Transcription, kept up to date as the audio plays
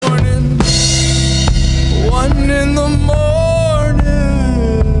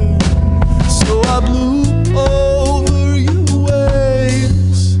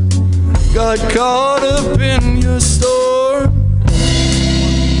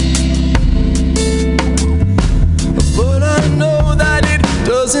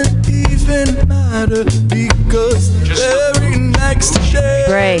matter, because every next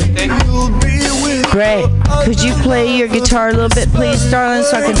day you'll be with Gray, could you play your guitar a little bit, please, darling,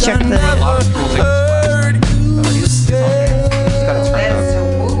 so I can check the...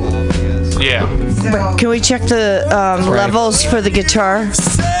 Yeah. Can we check the levels for the guitar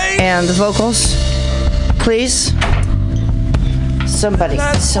and the vocals, please? Somebody.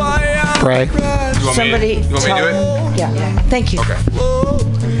 Right. Somebody. You want me to do it? Yeah. Thank you. Okay.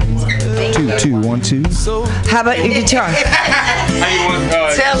 2 1 2. How about your guitar?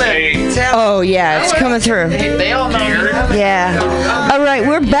 Tell him. Oh yeah, it's coming through. They all know. Yeah. All right,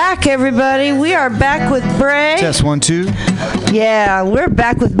 we're back, everybody. We are back with Bray. Test 1 2. Yeah, we're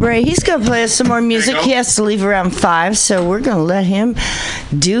back with Bray. He's gonna play us some more music. He has to leave around 5, so we're gonna let him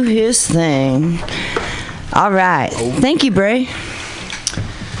do his thing. All right. Thank you, Bray.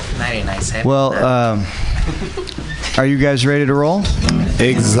 Nice. Well, are you guys ready to roll?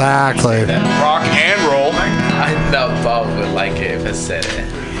 Exactly. Rock and roll. I know Bob would like it if I said it.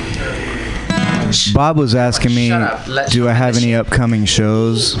 Bob was asking me, Shut up. do I have any upcoming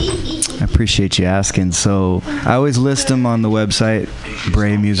shows? I appreciate you asking. So I always list them on the website,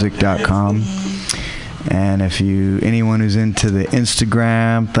 braymusic.com. And if anyone who's into the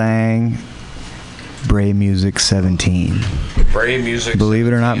Instagram thing, Bray Music 17. Bray Music. Believe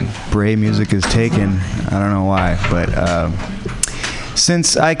it or not, Bray Music is taken. I don't know why, but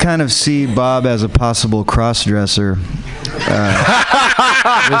since I kind of see Bob as a possible cross-dresser,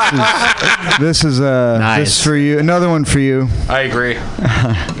 this is nice. This is for you. Another one for you. I agree.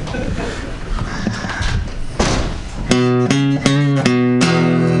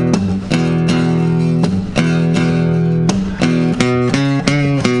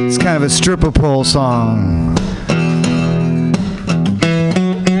 It's kind of a stripper pole song.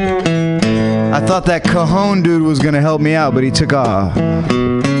 I thought that Cajon dude was going to help me out, but he took off.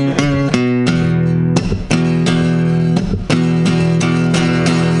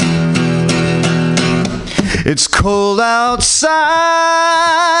 It's cold outside,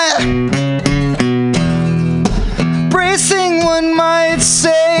 bracing one might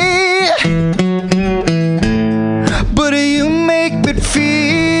say, but you make me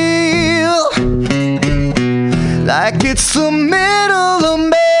feel like it's the middle of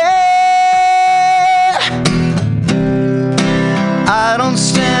May. I don't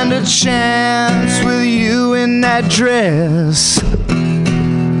stand a chance with you in that dress.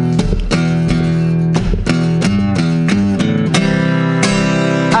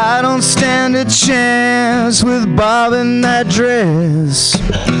 I don't stand a chance with Bob in that dress.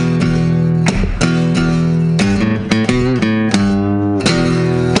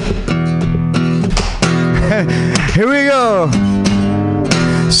 Here we go.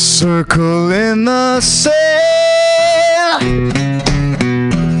 Circle in the sand,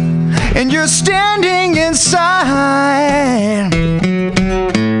 and you're standing inside,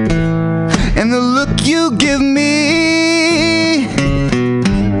 and the look you give me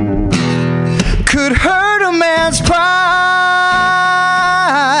could hurt a man's pride.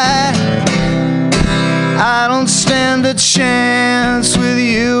 I don't stand a chance with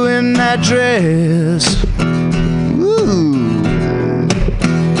you in that dress.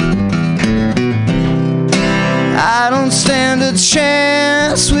 I don't stand a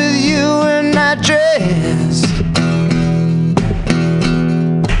chance with you in that dress.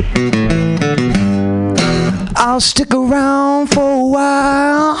 I'll stick around for a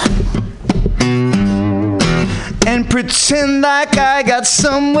while and pretend like I got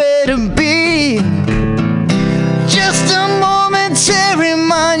somewhere to be. Just a momentary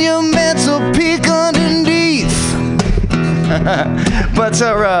monumental peek underneath. But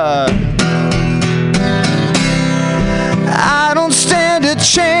I don't stand a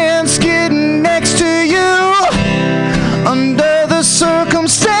chance getting next to you. Under the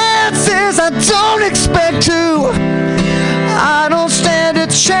circumstances, I don't expect to. I don't stand a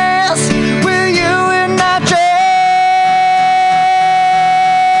chance with you in that dress.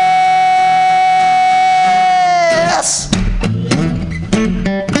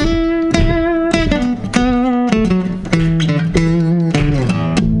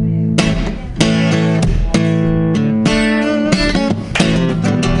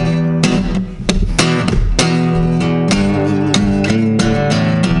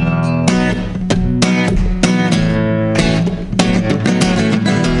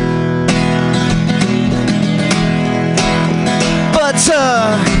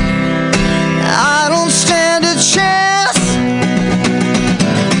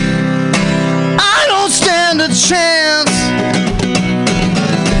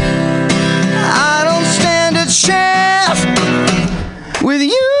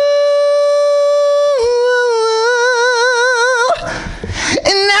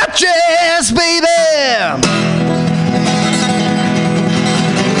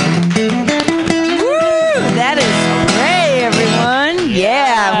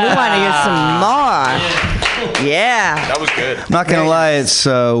 Not gonna lie, it's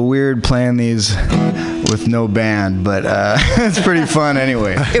weird playing these with no band, but it's pretty fun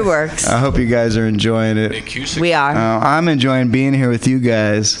anyway. It works. I hope you guys are enjoying it. We are. I'm enjoying being here with you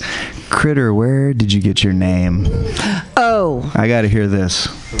guys. Critter, where did you get your name? Oh. I gotta hear this.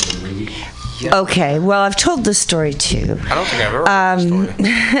 Okay, well, I've told this story too. I don't think I've ever heard this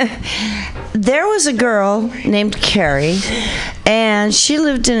story. There was a girl named Carrie, and she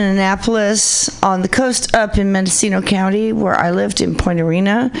lived in Annapolis on the coast up in Mendocino County, where I lived in Point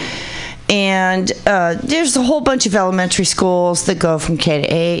Arena. And there's a whole bunch of elementary schools that go from K to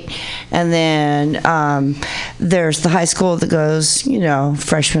 8. And then there's the high school that goes,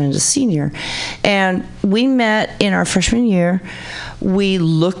 freshman to senior. And we met in our freshman year. We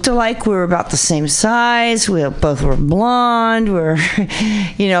looked alike. We were about the same size. We both were blonde. We were,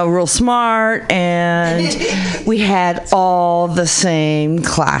 real smart. And we had all the same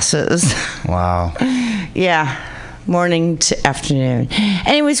classes. Wow. Yeah. Morning to afternoon.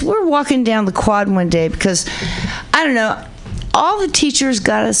 Anyways, we're walking down the quad one day because, I don't know, all the teachers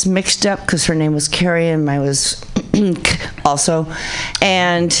got us mixed up because her name was Carrie and mine was also.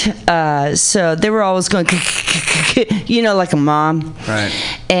 And so they were always going, like a mom. Right.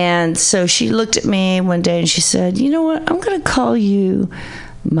 And so she looked at me one day and she said, you know what, I'm going to call you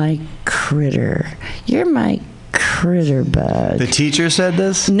my critter. You're my critter bug. The teacher said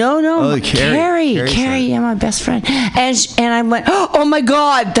this? No, Oh, Carrie, yeah, my best friend. And I went, oh my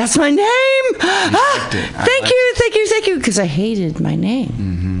God, that's my name. Thank you, because I hated my name.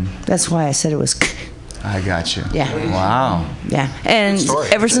 Mm-hmm. That's why I said it was. I got you. Yeah. Wow. Yeah, and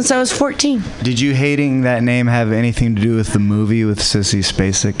ever since I was 14. Did you hating that name have anything to do with the movie with Sissy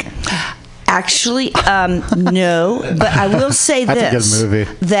Spacek? Actually, no, but I will say this. That's a good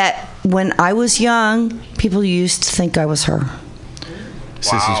movie. That when I was young, people used to think I was her.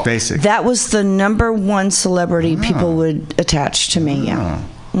 Sissy Spacek. That was the number one celebrity people would attach to me, yeah.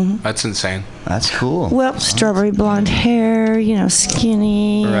 Mm-hmm. That's insane. That's cool. Well, strawberry blonde hair,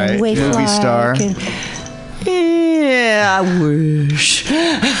 skinny, right. waif-like. Movie star. Yeah, I wish.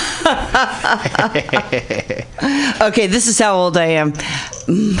 Okay, this is how old I am.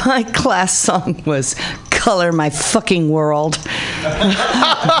 My class song was Color My Fucking World.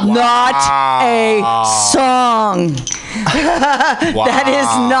 Not a song. That is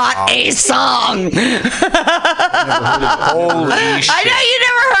not a song. Holy shit. I know you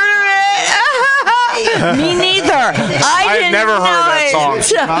never heard of it. Me neither. I've never heard that song.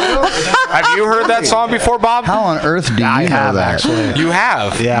 Have you heard that song before, Bob? How on earth do you know that? Actually. You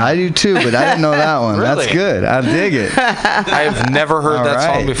have. Yeah, I do too, but I didn't know that one. Really? That's good. I dig it. I've never heard that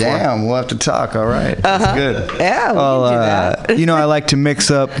song before. Damn, we'll have to talk. All right. That's good. Yeah, we can do that. I like to mix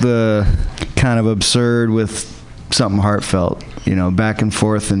up the kind of absurd with something heartfelt. Back and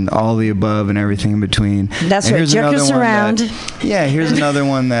forth and all the above and everything in between. That's and right. Jerk us around. Here's another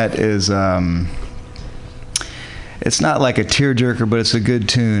one that is. It's not like a tearjerker, but it's a good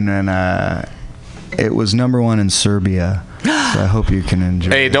tune, and it was #1 in Serbia. So I hope you can enjoy.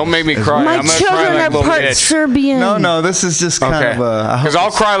 Hey, don't make me cry. My I'm gonna children cry like are a little part bitch. Serbian. No, this is just kind of a. Because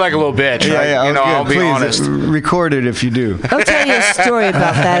I'll cry like a little bitch. Yeah. I'll be Please, honest. record it if you do. I'll tell you a story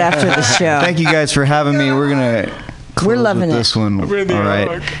about that after the show. Thank you guys for having me. We're gonna. We're loving with it. This one, all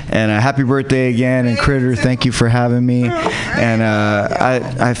right. And happy birthday again, and Critter, thank you for having me. And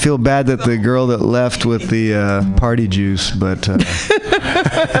I feel bad that the girl that left with the party juice, but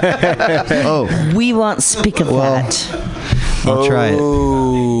we won't speak of that. I'll try it.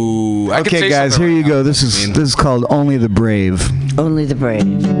 Okay, guys, here you go. This is called "Only the Brave." Only the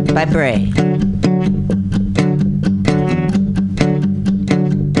Brave by Bray.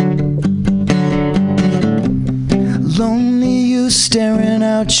 Lonely you staring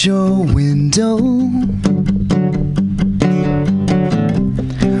out your window,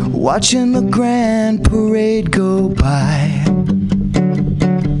 watching the grand parade go by.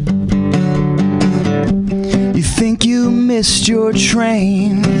 You think you missed your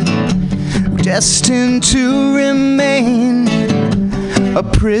train, destined to remain a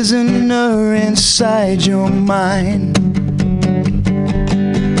prisoner inside your mind.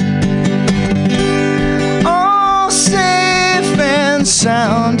 Safe and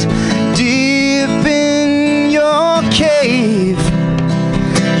sound, deep in your cave.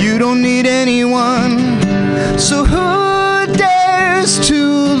 You don't need anyone, so who dares to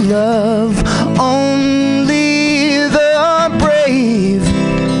love? Only the brave.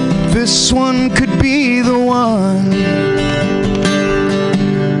 This one could be the one.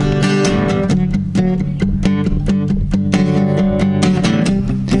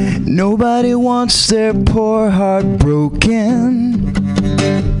 Nobody wants their poor heart broken.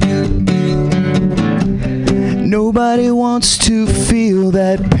 Nobody wants to feel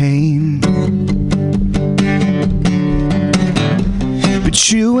that pain.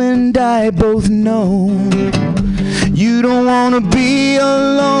 But you and I both know you don't want to be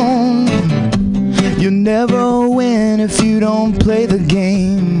alone. You'll never win if you don't play the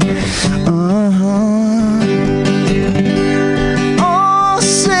game. All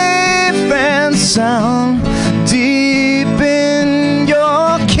safe and sound, deep in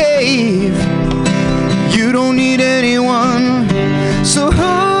your cave. You don't need anyone, so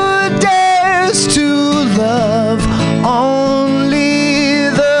who dares to love only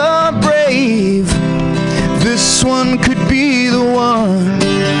the brave? This one could be the one.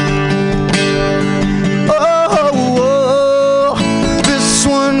 Oh, this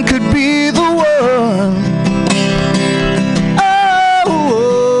one could be the one.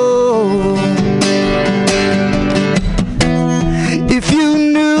 Oh, if you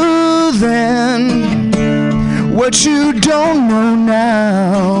knew then what you don't know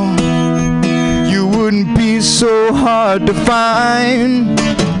now, you wouldn't be so hard to find.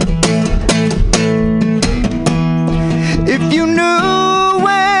 If you knew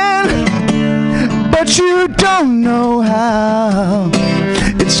when, but you don't know how,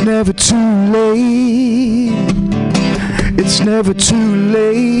 it's never too late. It's never too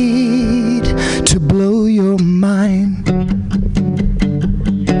late to blow your mind.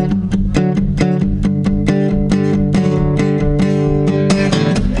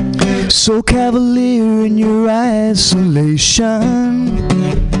 So cavalier in your isolation,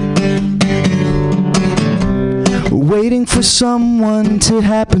 waiting for someone to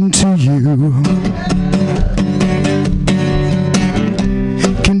happen to you.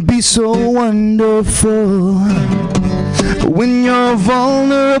 Can be so wonderful when you're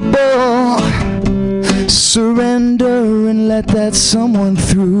vulnerable. Surrender and let that someone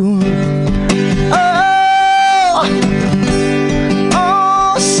through. Oh,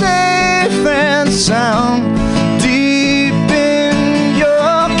 safe and sound, deep in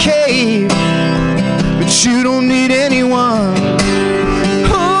your cave. But you don't need anyone.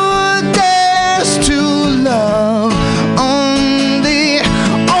 Who dares to love only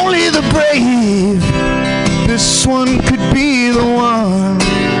the brave? This one could be the one.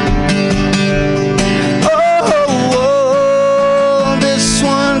 Oh, this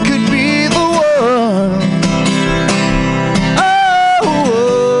one could be the one. Oh,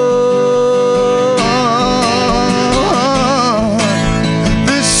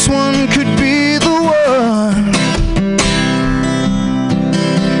 this one could be the one.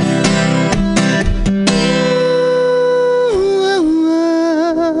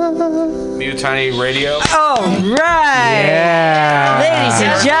 MutinyRadio. All right. Yeah. Ladies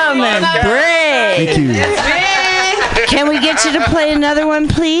and gentlemen, Bray. Thank you. Can we get you to play another one,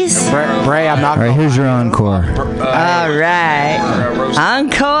 please? Bray, I'm not. All right, here's your encore. All right.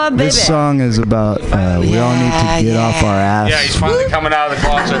 Encore, baby. This song is about we all need to get off our ass. Yeah, he's finally coming out of the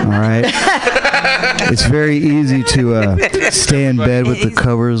closet. All right. It's very easy to stay in bed with the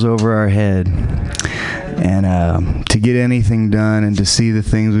covers over our head. And to get anything done and to see the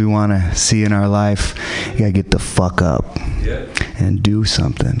things we want to see in our life, you got to get the fuck up and do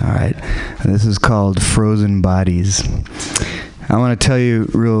something, all right? And this is called Frozen Bodies. I want to tell you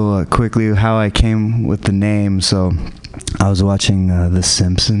real quickly how I came with the name. So I was watching The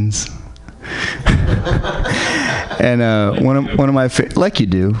Simpsons. And one of my like you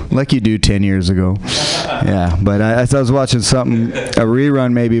do 10 years ago. Yeah, but I was watching something, a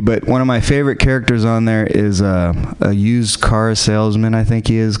rerun maybe, but one of my favorite characters on there is a used car salesman, I think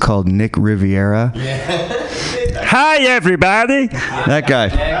he is, called Nick Riviera. Hi, everybody. That guy.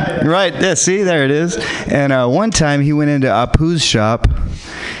 Right, yeah, see, there it is. And one time he went into Apu's shop,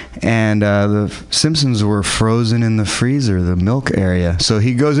 and the Simpsons were frozen in the freezer, the milk area. So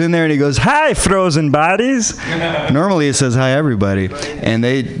he goes in there and he goes, "Hi, frozen bodies." Normally it says, "Hi, everybody." And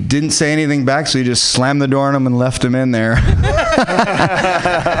they didn't say anything back, so he just slammed the door on them and left them in there.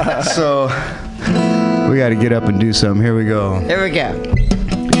 So we got to get up and do something. Here we go. Here we go.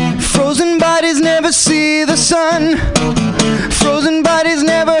 Frozen bodies never see the sun. Frozen bodies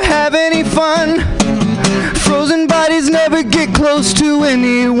never have any fun. Frozen bodies never get close to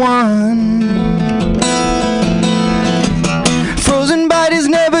anyone. Frozen bodies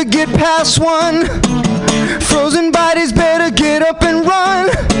never get past one. Frozen bodies better get up and run.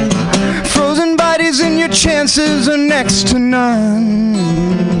 Frozen bodies and your chances are next to none.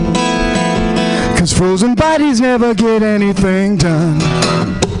 'Cause frozen bodies never get anything done.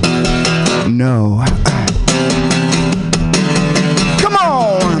 No. Come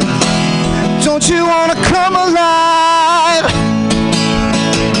on. Don't you wanna come alive?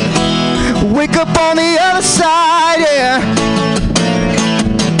 Wake up on the other side.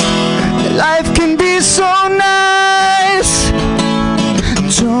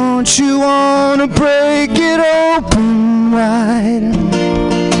 Don't you wanna break it open wide?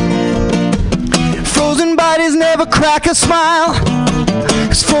 Frozen bodies never crack a smile,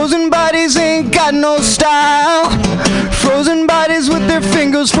 'cause frozen bodies ain't got no style. Frozen bodies with their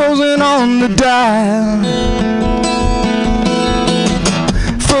fingers frozen on the dial.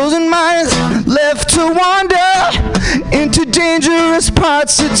 Frozen minds left to wander into dangerous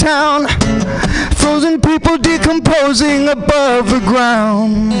parts of town. Frozen people decomposing above the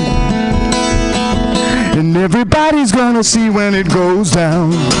ground. And everybody's gonna see when it goes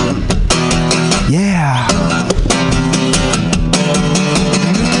down. Yeah.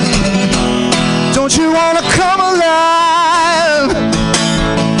 Don't you wanna come alive?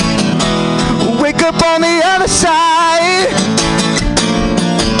 Wake up on the other side.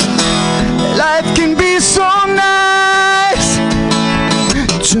 Life can be so nice.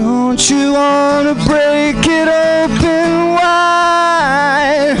 Don't you wanna break it open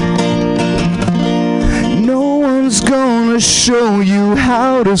wide? No one's gonna show you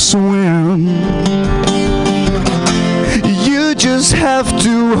how to swim. You just have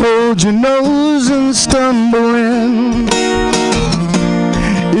to hold your nose and stumble in.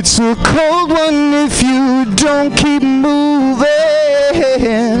 It's a cold one if you don't keep moving.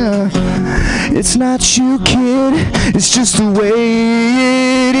 It's not you, kid, it's just the way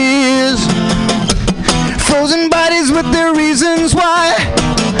it is. Frozen bodies with their reasons why,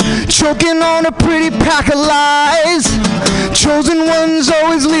 choking on a pretty pack of lies. Chosen ones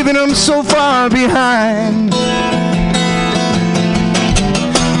always leaving them so far behind.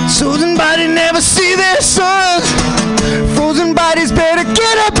 Frozen bodies never see their sons. Frozen bodies better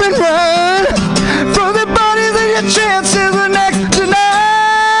get up and run. Frozen bodies and your chances are next to none.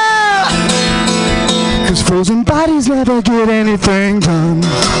 'Cause frozen bodies never get anything done.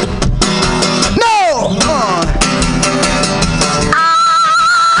 No!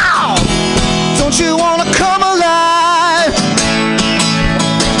 Ow! Don't you wanna come alive?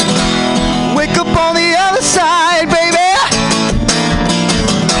 Wake up on the other side, baby.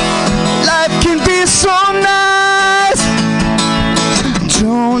 Life can be so nice.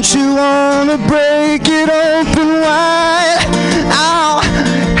 Don't you wanna break it open wide? Ow!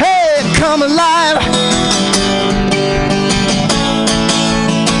 Hey, come alive.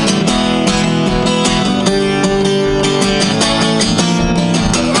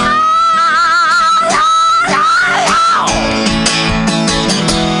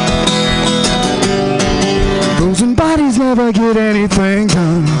 Frozen bodies never get anything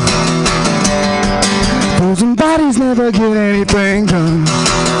done. Frozen bodies never get anything done.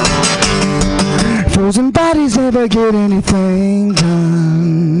 Frozen bodies never get anything done.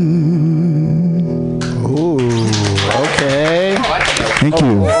 Ooh, okay. Thank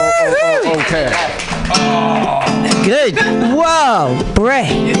you. Okay. Good. Whoa,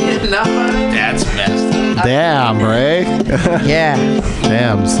 Bray. That's messed up. Damn, Ray. Yeah.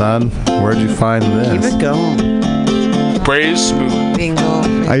 Damn, son. Where'd you find this? Keep it going. Bray's smooth. Bingo.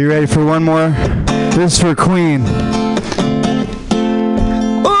 Are you ready for one more? This is for Queen.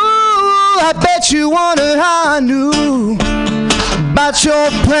 Ooh, I bet you wonder how I knew about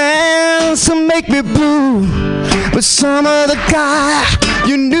your plans to make me blue. But some other guy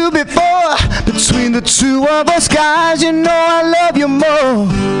you knew before. Between the two of us guys, you know I love you more.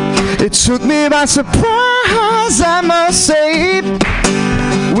 It took me by surprise, I must say,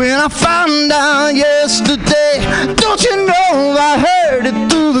 when I found out yesterday. Don't you know I heard it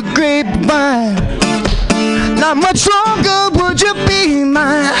through the grapevine? Not much longer would you be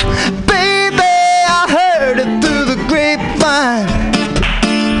mine, baby. I heard it through the grapevine,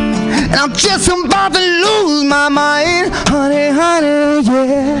 and I'm just about to lose my mind, honey, honey,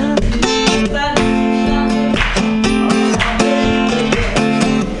 yeah.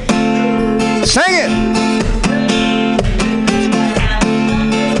 Sing it.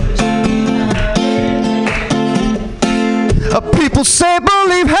 People say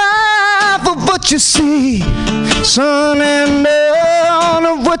believe half of what you see, son, and none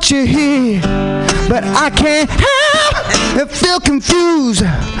of what you hear. But I can't help and feel confused.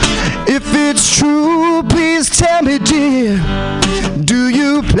 If it's true, please tell me, dear, do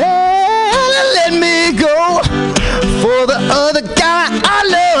you plan to let me go for the other guy? I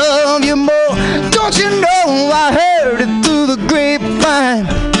love you more. Don't you know I heard it through the grapevine?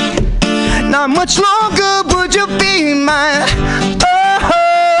 Not much longer would you be mine.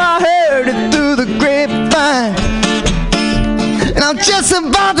 Oh, I heard it through the grapevine, and I'm just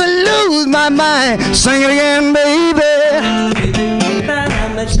about to lose my mind. Sing it again, baby.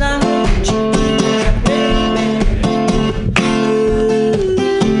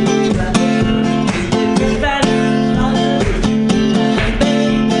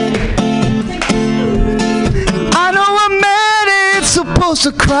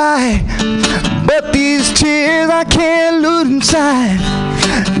 wants to cry, but these tears I can't lose inside.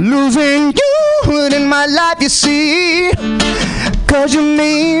 Losing you in my life, you see, 'cause you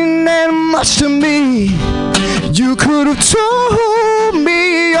mean that much to me. You could have told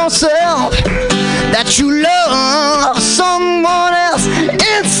me yourself that you love someone else.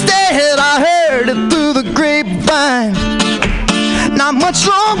 Instead, I heard it through the grapevine. Not much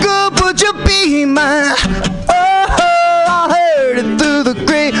longer would you be mine. Oh, I heard it through the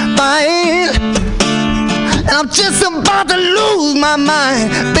grapevine. And I'm just about to lose my mind.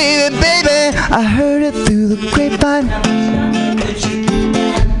 Baby, baby, I heard it through the grapevine.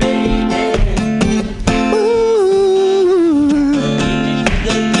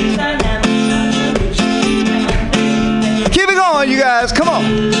 Keep it going, you guys. Come on.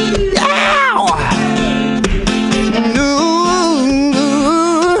 Ow!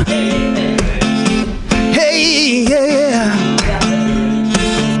 Hey, yeah.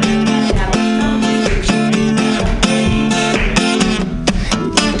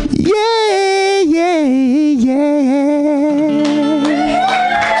 Yeah, yeah, yeah.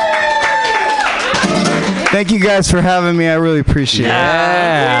 Thank you guys for having me. I really appreciate it.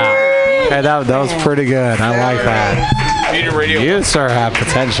 Hey, that was pretty good. I like that. MutinyRadio. You, sir, have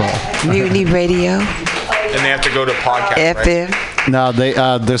potential. Mutiny Radio. And they have to go to podcast, FM. right? No,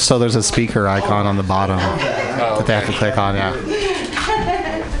 there's a speaker icon on the bottom that they have to click on. Yeah.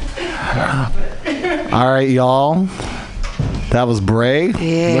 All right, y'all. That was Bray.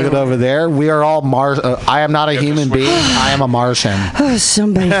 Yeah. Look at over there. We are all I am not a human being. I am a Martian. Oh,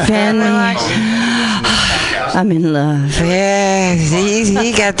 somebody fan me. I'm in love. Yeah,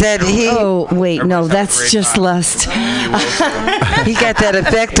 he got that. Oh, wait, no, that's just lust. He got that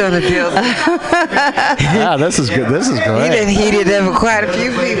effect on the building. Yeah, this is good. This is He great. done heated up quite a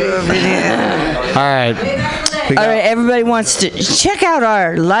few people over there. All right. All right, everybody wants to check out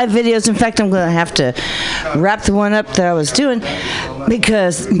our live videos. In fact, I'm going to have to wrap the one up that I was doing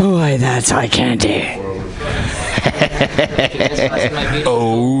because, boy, that's eye candy.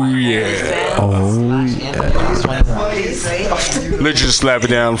 Oh, yeah. Oh, yeah. Let's just slap it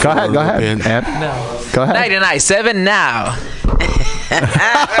down. Go ahead. Go ahead. Ed. Go ahead. 99.7 now.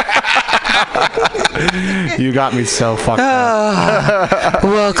 You got me so fucked up.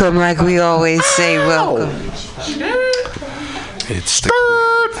 Welcome, like we always say, welcome. It's the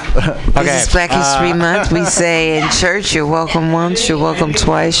This is Black History Month. We say in church, you're welcome once, you're welcome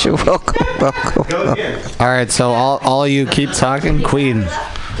twice, you're welcome. All right, so all of you keep talking. Queen,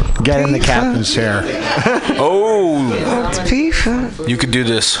 get in the captain's chair. Oh, People. you could do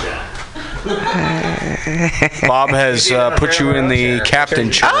this. Bob has put you in the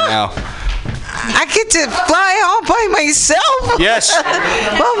captain chair now. I get to fly all by myself? Yes.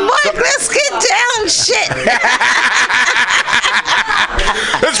 Well, Mike, let's get down, shit.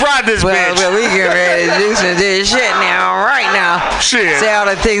 Let's ride this bitch. Well, we get ready to do some this shit now, right now. Shit. Say all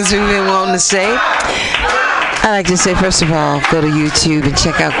the things we've been wanting to say. I like to say, first of all, go to YouTube and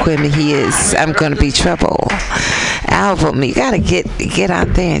check out Quimmy. He is I'm Gonna Be Trouble album. You gotta get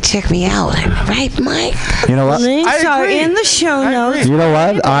out there and check me out, right, Mike? You know what? Links are in the show notes. You know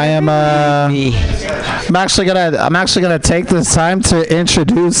what? I'm actually gonna take this time to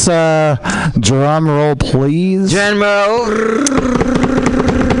introduce drum roll, please. Drum roll.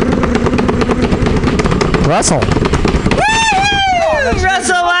 Russell.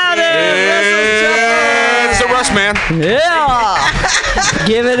 Russell Louder. It's the Russ man. Yeah.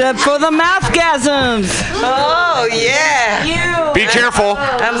 Give it up for the mouthgasms. Oh yeah. Be careful.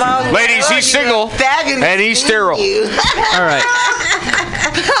 Ladies, he's single Fabulous. and he's sterile. All right.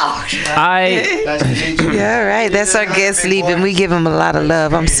 Yeah, all right. That's our guest leaving. We give him a lot of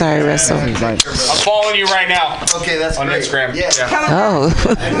love. I'm sorry, Russell. I'm following you right now. Okay, that's on great. Instagram. Yeah. Oh.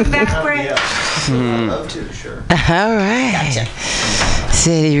 I'd love to, sure. All right. Gotcha.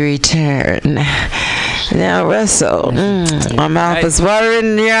 City return. Now, Russell, my mouth is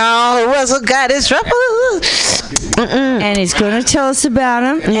watering, y'all. Russell got his trouble. And he's going to tell us about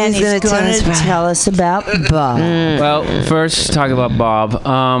him. And he's going to tell us about Bob. Well, first, talk about Bob.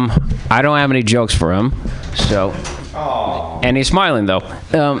 I don't have any jokes for him. So, and he's smiling, though.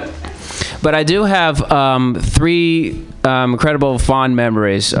 But I do have 3 incredible fond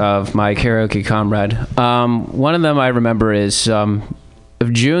memories of my karaoke comrade. One of them I remember is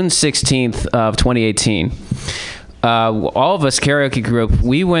of June 16th of 2018. All of us karaoke group,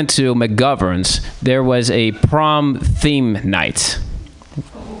 we went to McGovern's. There was a prom theme night.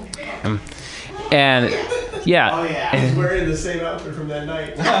 And yeah. Oh yeah, he's wearing the same outfit from that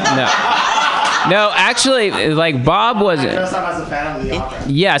night. No. No, actually, like Bob was.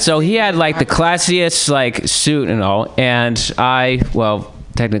 Yeah, so he had like the classiest like suit and all, and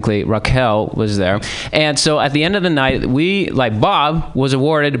technically Raquel was there, and so at the end of the night, Bob was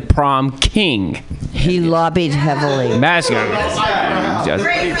awarded prom king. He lobbied heavily.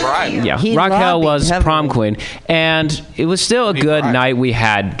 Yeah, Raquel was prom queen, and it was still a good night. We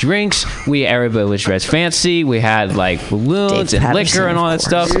had drinks. Everybody was dressed fancy. We had like balloons and liquor and all that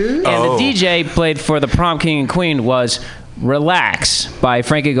stuff. And the DJ played for the prom king and queen was "Relax" by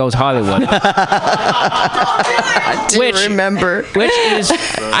Frankie Goes Hollywood. I do remember. Which is,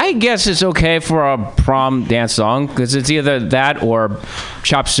 I guess it's okay for a prom dance song, because it's either that or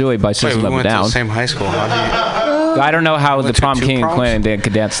Chop Suey by System of a Down. We went to the same high school. I don't know how the prom king and queen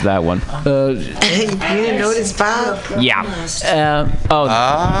could dance to that one. You didn't notice Bob? Yeah.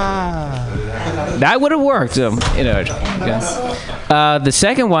 That would have worked. The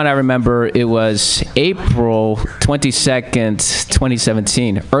second one I remember, it was April 22nd,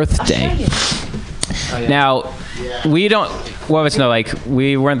 2017, Earth Day. Now, we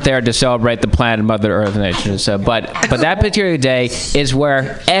weren't there to celebrate the planet Mother Earth Nation, but that particular day is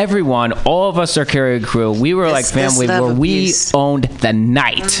where everyone, all of us, our karaoke crew, we were like family, where we owned the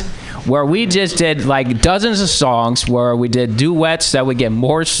night. Where we just did like dozens of songs, where we did duets that would get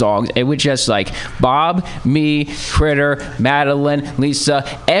more songs. It was just like Bob, me, Critter, Madeline, Lisa,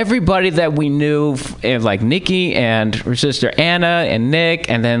 everybody that we knew, and like Nikki and her sister Anna and Nick,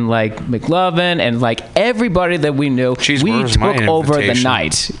 and then like McLovin, and like everybody that we knew. Jeez, we took over the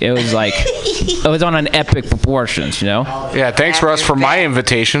night. It was like, it was on an epic proportions, you know? Yeah, thanks Russ for my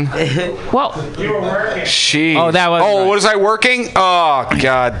invitation. Well, you were working. Jeez. Oh, that was. Oh, was I working? Oh,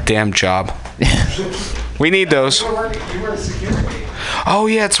 god damn job. We need those. Oh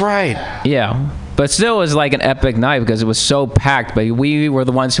yeah, that's right. Yeah, but still, it was like an epic night because it was so packed. But we were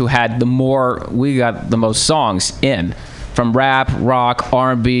the ones who had we got the most songs in, from rap, rock,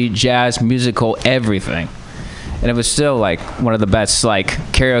 R&B, jazz, musical, everything. And it was still like one of the best like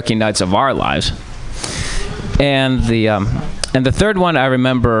karaoke nights of our lives. And the third one I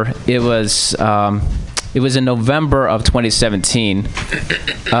remember, it was in November of 2017.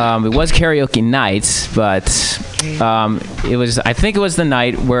 It was karaoke nights, but I think it was the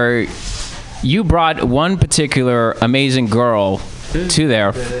night where you brought one particular amazing girl to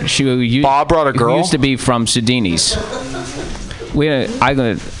there. Bob brought a girl? Who used to be from Sudini's.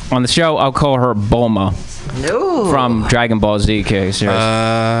 On the show, I'll call her Bulma. No. From Dragon Ball Z series.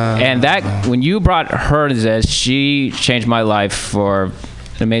 And when you brought her to this, she changed my life for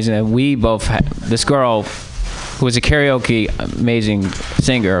amazing. And we both had this girl who was a karaoke amazing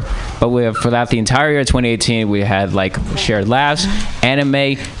singer, but for the entire year of 2018 we had like shared laughs,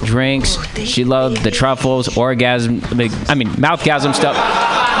 anime, drinks. She loved the truffles, mouthgasm stuff.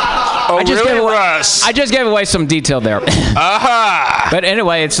 I just gave away some detail there. But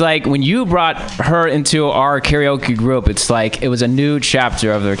anyway, it's like when you brought her into our karaoke group, it's like it was a new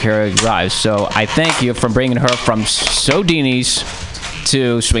chapter of their karaoke lives. So I thank you for bringing her from Sodini's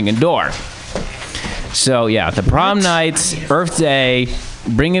to Swinging Door. So yeah, the prom nights, Earth Day,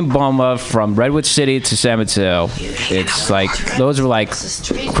 bringing Bulma from Redwood City to San Mateo. It's like, those are like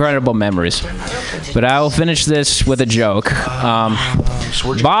incredible memories. But I will finish this with a joke.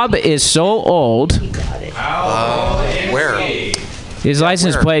 Bob is so old. Where? His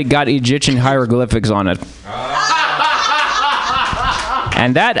license plate got Egyptian hieroglyphics on it.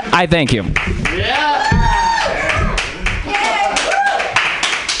 And that, I thank you.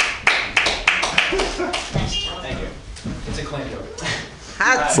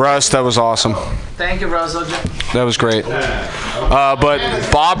 Russ, that was awesome. Thank you, Russ. That was great.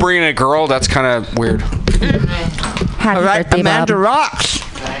 But Bob bringing a girl, that's kind of weird. All right, Amanda rocks.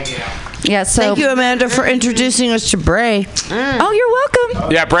 Yeah, so thank you, Amanda, for introducing us to Bray. Oh, you're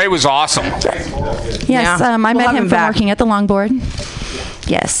welcome. Yeah, Bray was awesome. Yes, I met him from working at the Longboard.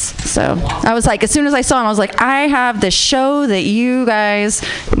 Yes, so I was like, as soon as I saw him, I was like, I have the show that you guys,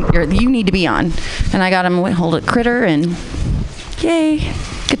 you need to be on. And I got him a hold of Critter, and yay,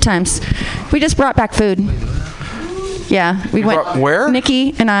 good times. We just brought back food. Yeah, we went. Where?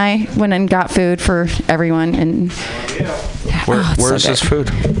 Nikki and I went and got food for everyone, and where's this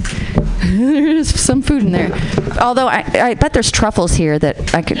food? There's some food in there. Although I bet there's truffles here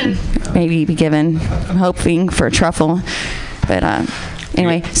that I could maybe be given. I'm hoping for a truffle, but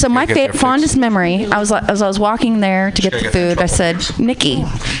anyway. So my fondest memory, as I was walking there to get the food, I said, Nikki,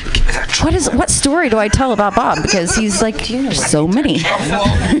 what story do I tell about Bob? Because he's like, there's so many.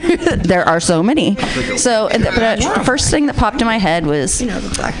 There are so many. So, the first thing that popped in my head was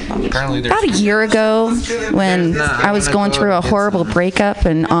about a year ago when I was going through a horrible breakup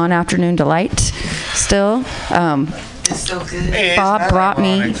and on Afternoon Delight still. Bob brought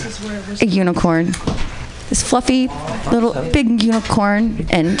me a unicorn. This fluffy little big unicorn,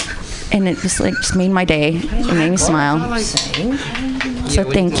 and it was like just made my day. It made me smile. So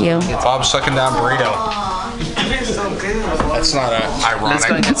thank you. Bob's sucking down burrito. That's not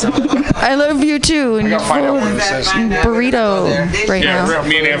ironic. I love you too, and you're full of burrito right now.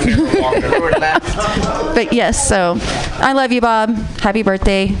 Me and Anthony walked over. But yes, so I love you, Bob. Happy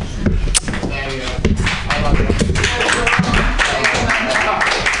birthday.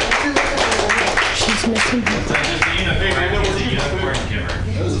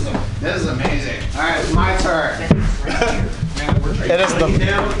 This is amazing. All right, it's my turn.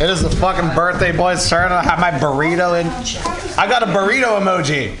 It is the fucking birthday boy's turn. I have my burrito in. I got a burrito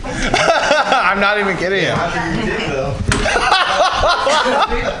emoji. I'm not even kidding you.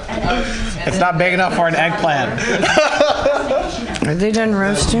 It's not big enough for an eggplant. Are they done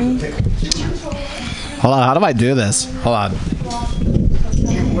roasting? Hold on, how do I do this? Hold on.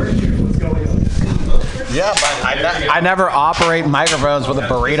 Yeah, but I never operate microphones with a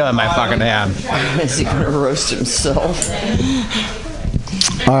burrito in my fucking hand. Is he gonna roast himself?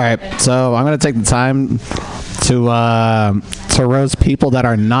 All right, so I'm gonna take the time to roast people that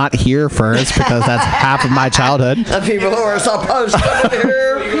are not here first, because that's half of my childhood. The people who are supposed to be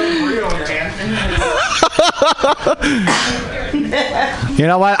here. You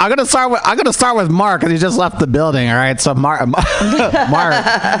know what? I'm gonna start with Mark, because he just left the building. All right, so Mark,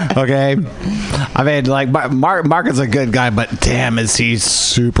 okay. I mean, like Mark is a good guy, but damn, is he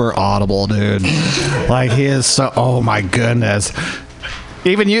super audible, dude? Like he is so. Oh my goodness.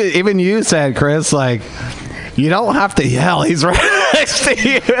 Even you said, Chris, like you don't have to yell. He's right next to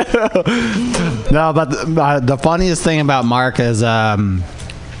you. No, but the funniest thing about Mark is, you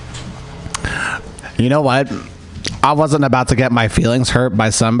know what? I wasn't about to get my feelings hurt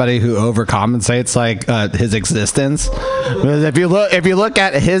by somebody who overcompensates like his existence. Because if you look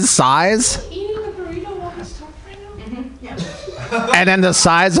at his size, and then the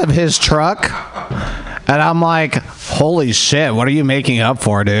size of his truck, and I'm like, holy shit, what are you making up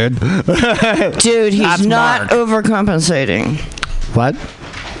for, dude? Dude, he's not overcompensating. What?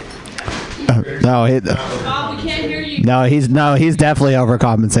 No, he's definitely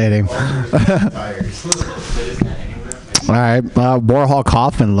overcompensating. All right, Warhol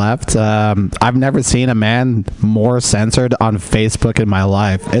Kaufman left. I've never seen a man more censored on Facebook in my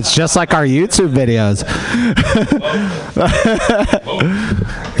life. It's just like our YouTube videos.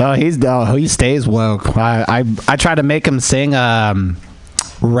 He stays woke. I try to make him sing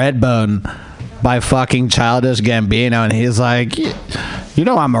Redbone by fucking Childish Gambino, and he's like, you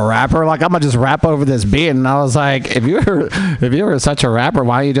know I'm a rapper. Like, I'm gonna just rap over this beat. And I was like, if you were such a rapper,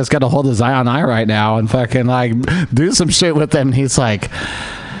 why don't you just get a hold of Zion I right now and fucking like do some shit with them? And he's like,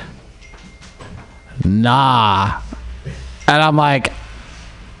 nah. And I'm like,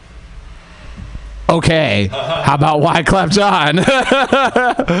 okay, how about Wyclef Jean?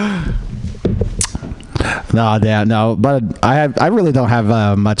 No, but I really don't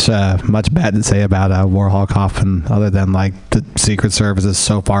have much bad to say about Warhol Kaufman, other than like the Secret Service is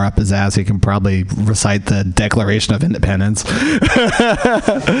so far up his ass he can probably recite the Declaration of Independence.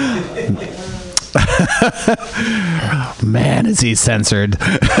 Man, is he censored.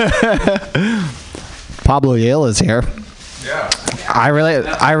 Pablo Yale is here. Yeah. I really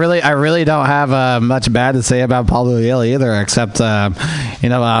don't have much bad to say about Pablo Yale either, except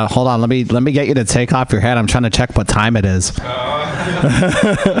hold on, let me get you to take off your hat. I'm trying to check what time it is.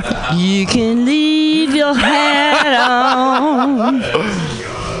 You can leave your hat on.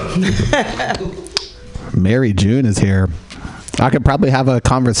 Mary June is here. I could probably have a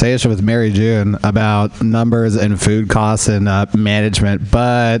conversation with Mary June about numbers and food costs and management,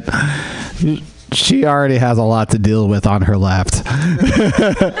 but she already has a lot to deal with on her left.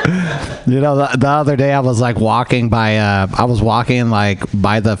 The other day I was like walking by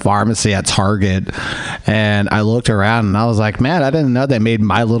the pharmacy at Target, and I looked around and I was like, man, I didn't know they made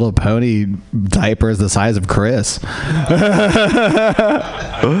My Little Pony diapers the size of Chris.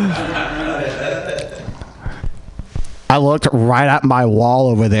 I looked right at my wall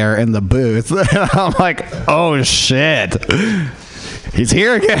over there in the booth, and I'm like, oh shit. He's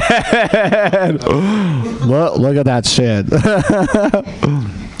here again. Look at that shit.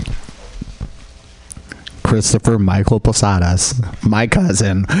 Christopher Michael Posadas, my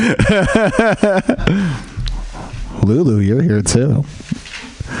cousin. Lulu, you're here too.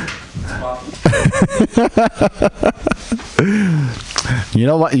 You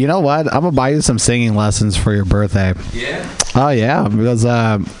know what? I'm gonna buy you some singing lessons for your birthday. Yeah. Oh yeah, because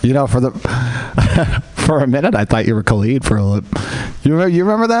for the for a minute I thought you were Khalid for a little. You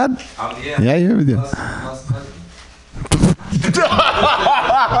remember that? Yeah. Yeah, you remember.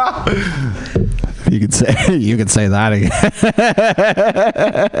 You could say that again.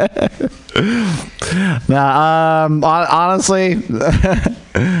 Now,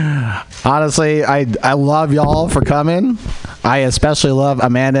 honestly, I love y'all for coming. I especially love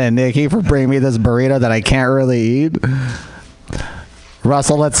Amanda and Nikki for bringing me this burrito that I can't really eat.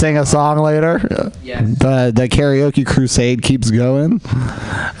 Russell, let's sing a song later. Yes. The karaoke crusade keeps going.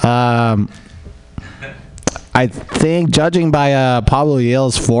 I think, judging by Pablo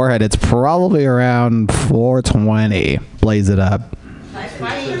Yale's forehead, it's probably around 420. Blaze it up. It's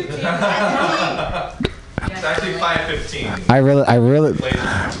actually 5:15.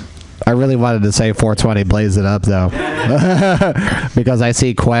 I really wanted to say 420. Blaze it up though, because I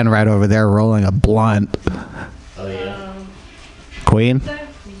see Quen right over there rolling a blunt. Oh yeah. Queen.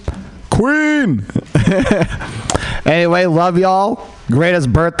 Anyway, love y'all.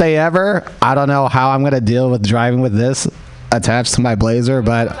 Greatest birthday ever. I don't know how I'm gonna deal with driving with this attached to my Blazer,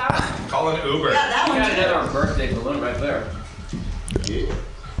 but Call an Uber. Our birthday balloon right there.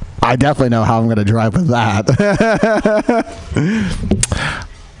 I definitely know how I'm gonna drive with that.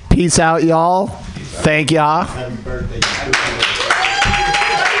 Peace out, y'all. Thank y'all. Happy birthday.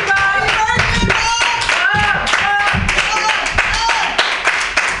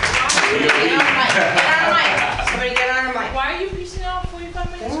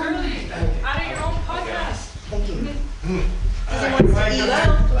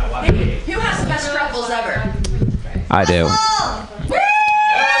 Who has the best truffles ever? I do.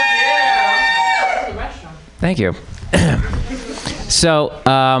 Thank you. So,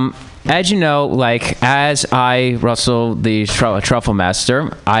 as you know, as Russell, the truffle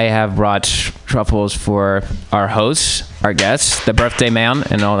master, I have brought truffles for our hosts, our guests, the birthday man,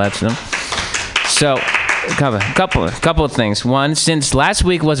 and all that stuff. So, a couple of things. One, since last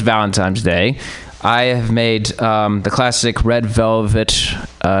week was Valentine's Day, I have made the classic red velvet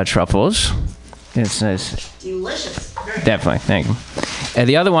truffles. It's nice. Delicious. Definitely, thank you. And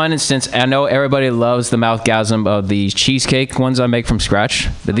the other one is, since I know everybody loves the mouthgasm of the cheesecake ones I make from scratch,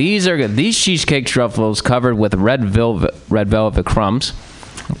 but these are good. These cheesecake truffles covered with red velvet crumbs.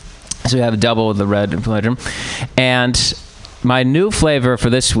 So you have double the red pleasure. And my new flavor for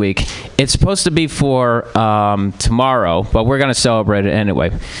this week, it's supposed to be for tomorrow, but we're going to celebrate it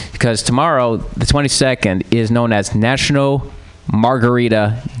anyway. Because tomorrow, the 22nd, is known as National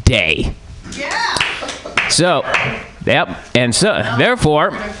Margarita Day. Yeah. So, yep. And so,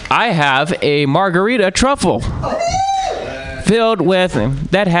 therefore, I have a margarita truffle filled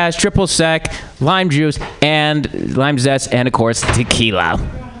with, that has triple sec, lime juice, and lime zest, and of course, tequila.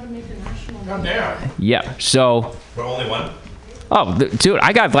 God damn. Yeah. So. But only one? Oh, dude,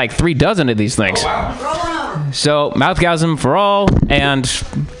 I got like 3 dozen of these things. Oh, wow. So, mouthgasm for all, and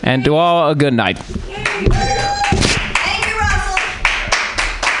to all a good night. Thank you, Russell.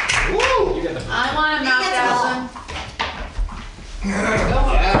 Woo. I want a mouthgasm.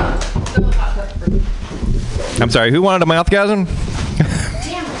 I'm sorry, who wanted a mouthgasm?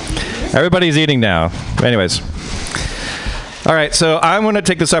 Everybody's eating now. Anyways. All right, so I'm going to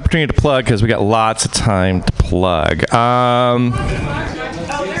take this opportunity to plug because we got lots of time to plug.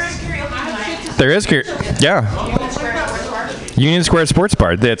 There is karaoke. Yeah. Union Square Sports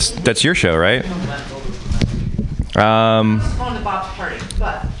Bar. That's your show, right?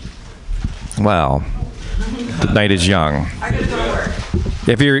 Well, the night is young.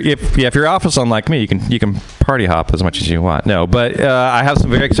 If you're office unlike me, you can party hop as much as you want. No, but I have some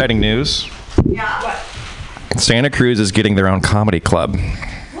very exciting news. Yeah. What? Santa Cruz is getting their own comedy club.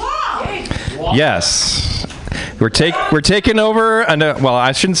 Wow. Yes. We're taking over, well,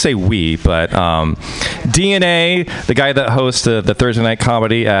 I shouldn't say we, but DNA, the guy that hosts the Thursday night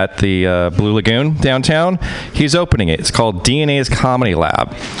comedy at the Blue Lagoon downtown, he's opening it. It's called DNA's Comedy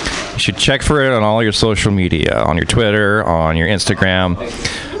Lab. You should check for it on all your social media, on your Twitter, on your Instagram.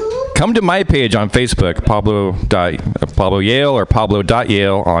 Come to my page on Facebook, Pablo Yale or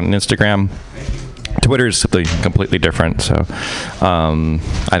Pablo.Yale on Instagram. Twitter is completely different, so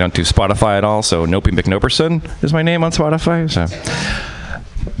I don't do Spotify at all, so Nopey McNoperson is my name on Spotify. So.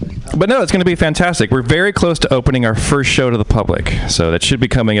 But no, it's going to be fantastic. We're very close to opening our first show to the public, so that should be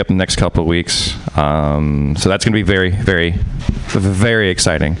coming up in the next couple of weeks. So that's going to be very, very, very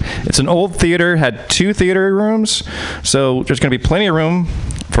exciting. It's an old theater, had 2 theater rooms, so there's going to be plenty of room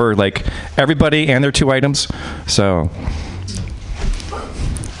for like everybody and their 2 items. So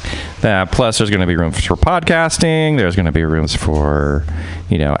Plus, there's going to be rooms for podcasting. There's going to be rooms for,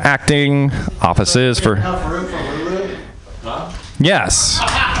 acting, offices for. Yes.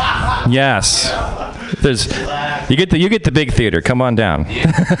 Yes. You get the big theater. Come on down.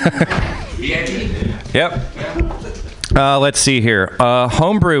 Yep. Let's see here.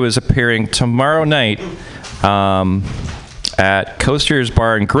 Homebrew is appearing tomorrow night at Coaster's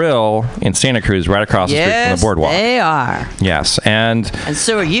Bar and Grill in Santa Cruz, right across the street from the boardwalk. They are. Yes, and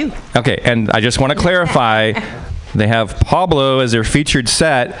so are you. Okay, and I just want to clarify. They have Pablo as their featured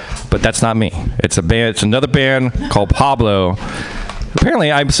set, but that's not me. It's a band. It's another band called Pablo.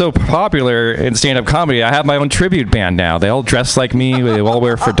 Apparently, I'm so popular in stand-up comedy, I have my own tribute band now. They all dress like me. They all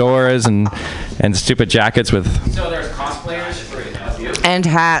wear fedoras and stupid jackets with. So there's cosplayers for you. And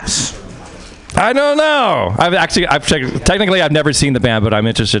hats. I don't know. I've checked. Technically, I've never seen the band, but I'm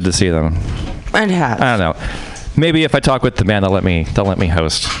interested to see them. And hats. I don't know. Maybe if I talk with the band, they'll let me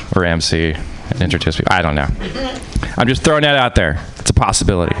host or MC and introduce me. I don't know. I'm just throwing that out there. It's a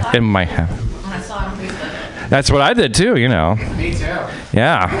possibility. It might happen. That's what I did too, Me too.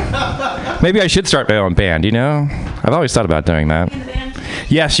 Yeah. Maybe I should start my own band, I've always thought about doing that.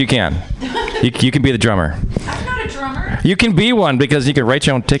 Yes, you can. You can be the drummer. I'm not a drummer. You can be one because you can write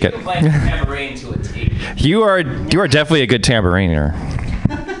your own ticket. You can play the tambourine to a tape. You are definitely a good tambouriner.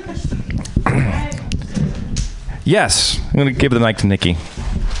 Yes. I'm going to give the mic to Nikki.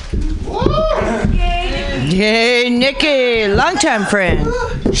 Yay, Nikki, longtime friend.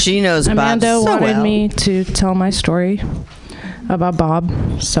 She knows Bob Amanda so wanted well. me to tell my story about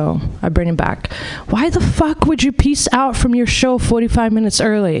Bob, so I bring him back. Why the fuck would you peace out from your show 45 minutes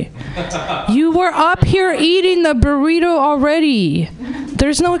early? You were up here eating the burrito already.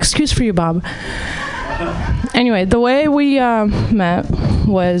 There's no excuse for you, Bob. Anyway, the way we met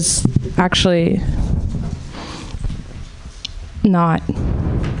was actually not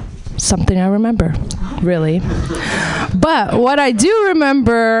something I remember, really. But what I do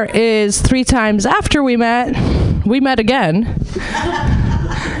remember is 3 times after we met again.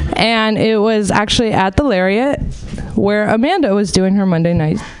 And it was actually at the Lariat where Amanda was doing her Monday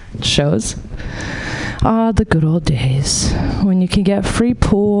night shows. Ah, the good old days when you can get free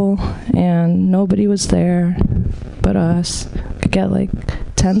pool and nobody was there but us. Could get like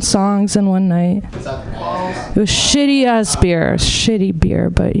 10 songs in one night. It was shitty beer,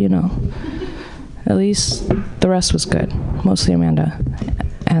 but at least the rest was good. Mostly Amanda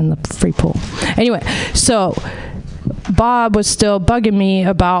and the free pool. Anyway, so Bob was still bugging me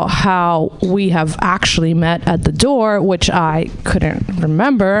about how we have actually met at the door, which I couldn't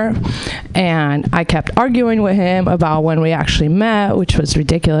remember. And I kept arguing with him about when we actually met, which was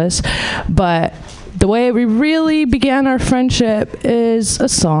ridiculous. But the way we really began our friendship is a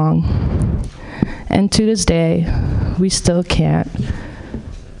song. And to this day, we still can't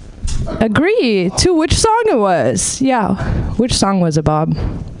agree to which song it was. Yeah. Which song was it, Bob?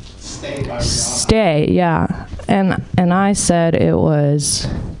 Stay, yeah. And I said it was...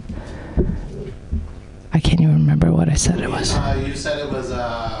 I can't even remember what I said it was. You said it was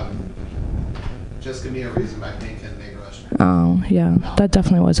Just Give Me a Reason by Pink and Nate Rush. Oh, yeah. That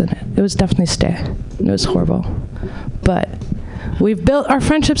definitely wasn't it. It was definitely Stay. It was horrible. But we've built our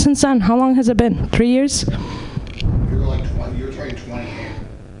friendship since then. How long has it been? 3 years? You were like 20. You were turning 28.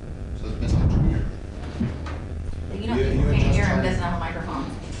 So it's been like 2 years. You can't hear him. Doesn't have a microphone.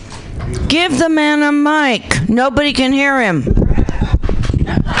 Give the man a mic. Nobody can hear him.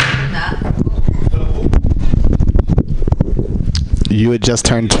 You had just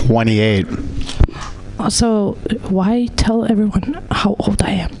turned 28. So why tell everyone how old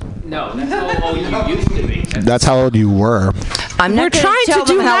I am? No, that's how old you used to be. That's how old you were. I'm not going to tell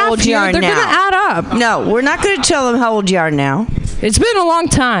them how old you are They're now. going to add up. No, we're not going to tell them how old you are now. It's been a long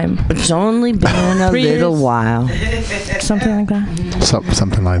time. It's only been a 3 little years. while. Something like that.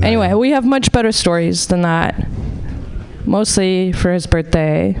 Something like that. Anyway, we have much better stories than that. Mostly for his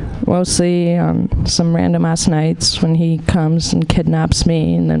birthday. Mostly on some random ass nights when he comes and kidnaps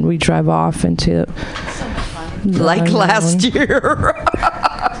me, and then we drive off into... Like last year.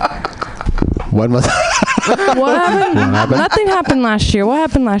 When was What happened? Nothing happened last year. What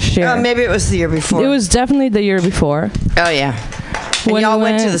happened last year? Maybe it was the year before. It was definitely the year before. Oh, yeah. And When y'all we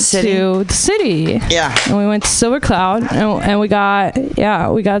went to the city? To the city. Yeah. And we went to Silver Cloud, and we got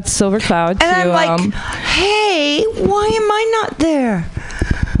Silver Cloud. And to, I'm like, hey, why am I not there?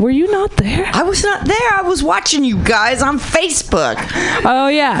 Were you not there? I was not there. I was watching you guys on Facebook. Oh,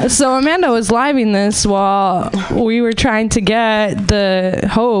 yeah. So Amanda was living this while we were trying to get the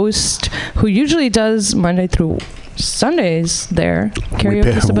host, who usually does Monday through Sundays there.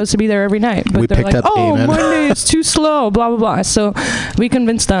 Karaoke is supposed to be there every night, but they're like, oh, Monday is too slow, blah, blah, blah. So we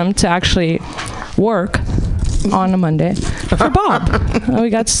convinced them to actually work on a Monday for Bob. We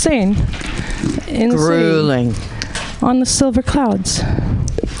got to sing in the city on the silver clouds.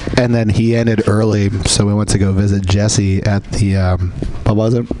 And then he ended early, so we went to go visit Jesse at the, what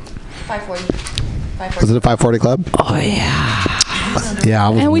was it? 540. Was it a 540 Club? Oh, yeah. Yeah,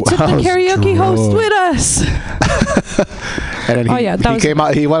 and we took the karaoke host with us. And then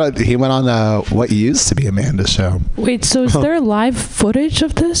he went on what used to be Amanda's show. Wait, so is there live footage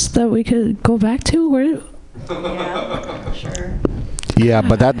of this that we could go back to? Where? Yeah, sure. Yeah,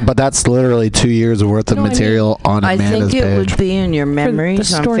 but that's literally 2 years worth of material on Amanda's page. I think it would be in your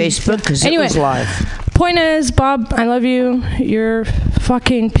memories on Facebook because it was live. Point is, Bob, I love you. You're a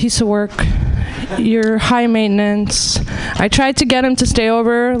fucking piece of work. You're high maintenance. I tried to get him to stay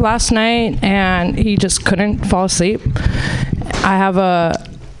over last night, and he just couldn't fall asleep. I have a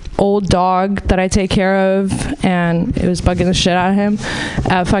old dog that I take care of, and it was bugging the shit out of him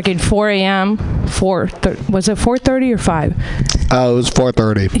at fucking 4 a.m. Was it 4:30 or 5? Oh, it was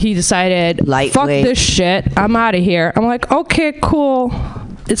 4:30. He decided, fuck this shit. I'm out of here. I'm like, okay, cool.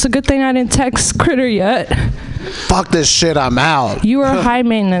 It's a good thing I didn't text Critter yet. Fuck this shit, I'm out. You are high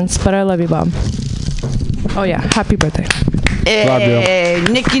maintenance, but I love you, Bob. Oh, yeah. Happy birthday. Hey,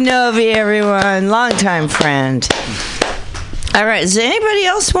 Nikki Novi, everyone. Longtime friend. All right. Does anybody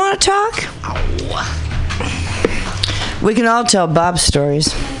else want to talk? We can all tell Bob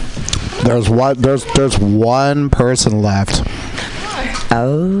stories. There's one person left.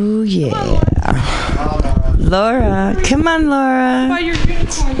 Oh, yeah. Laura. Come on, Laura. Buy your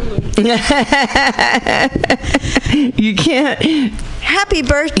unicorn balloon. You can't. Happy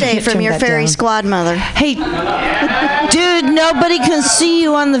birthday from your fairy squad mother. Hey, dude, nobody can see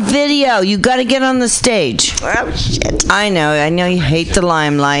you on the video. You got to get on the stage. Oh, shit. I know you hate the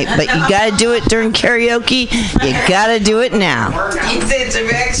limelight, but you got to do it during karaoke. You got to do it now.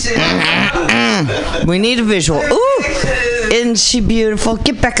 We need a visual. Ooh, isn't she beautiful?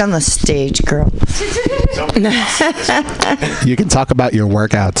 Get back on the stage, girl. You can talk about your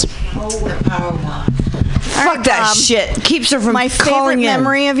workouts. Fuck that shit. Keeps her from my favorite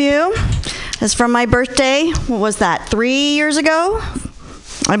memory of you is from my birthday. What was that? 3 years ago,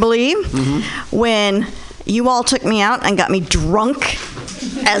 I believe, when you all took me out and got me drunk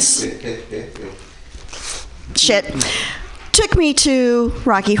as shit. Took me to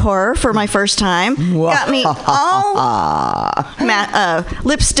Rocky Horror for my first time. Got me all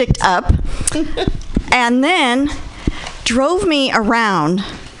lipsticked up, and then drove me around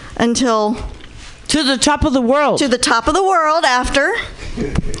until. To the top of the world. To the top of the world after.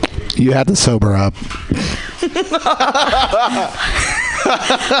 You had to sober up.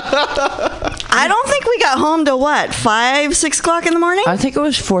 I don't think we got home till what, 5, 6 o'clock in the morning? I think it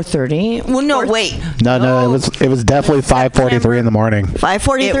was 4:30. Well, no, wait. No, it was definitely 5:43 in the morning.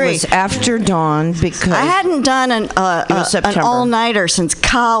 5:43. It was after dawn because I hadn't done an all-nighter since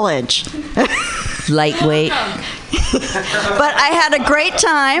college. Lightweight. But I had a great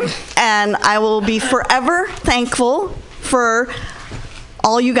time, and I will be forever thankful for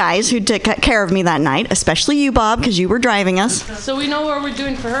all you guys who took care of me that night, especially you, Bob, because you were driving us. So we know what we're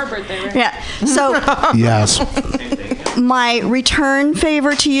doing for her birthday, right? Yeah. So yes. My return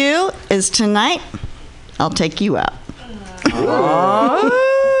favor to you is tonight. I'll take you out.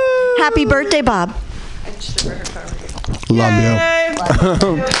 Happy birthday, Bob. Love you.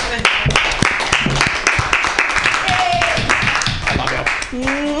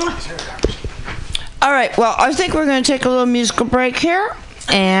 All right. Well, I think we're going to take a little musical break here.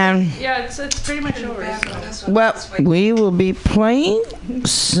 And yeah, it's pretty much over. Well, we will be playing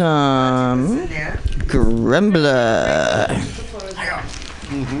some Grumbler.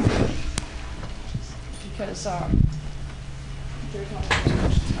 Because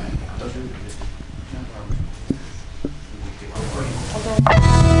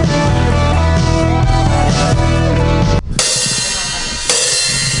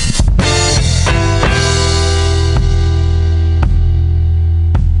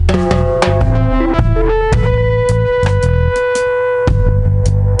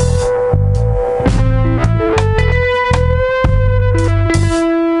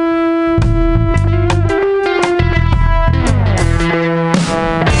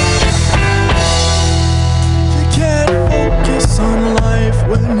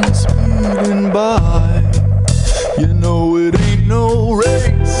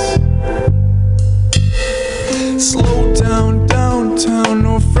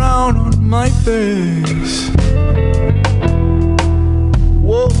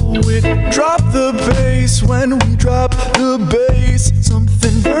face when we drop the bass.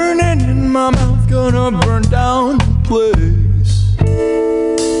 Something burning in my mouth, gonna burn down the place.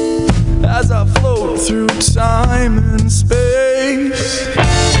 As I float through time and space.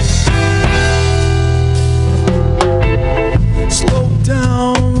 Slow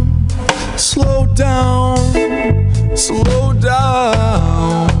down, slow down, slow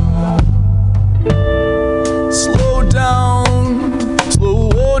down. Slow down,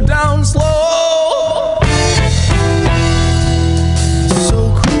 slow down, slow.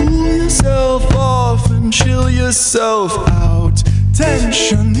 So cool yourself off and chill yourself out.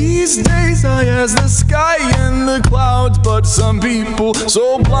 Tension these days high as the sky and the clouds. But some people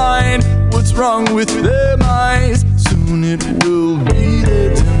so blind, what's wrong with their minds? Soon it will be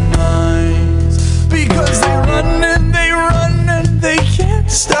their demise. Because they run and they can't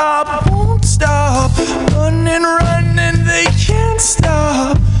stop, won't stop. Run and they can't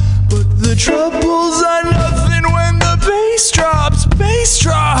stop. But the troubles are nothing when the bass drops, bass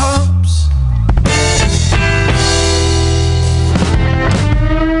drops.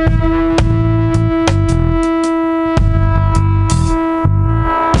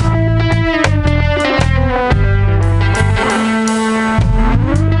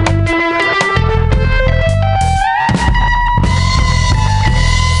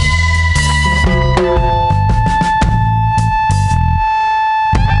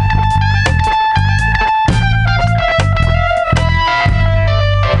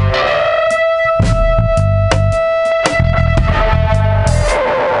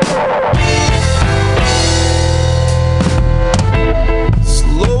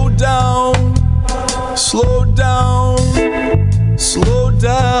 Slow down, slow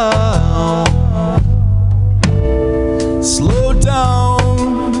down, slow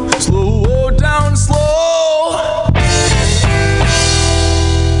down, slow down, slow.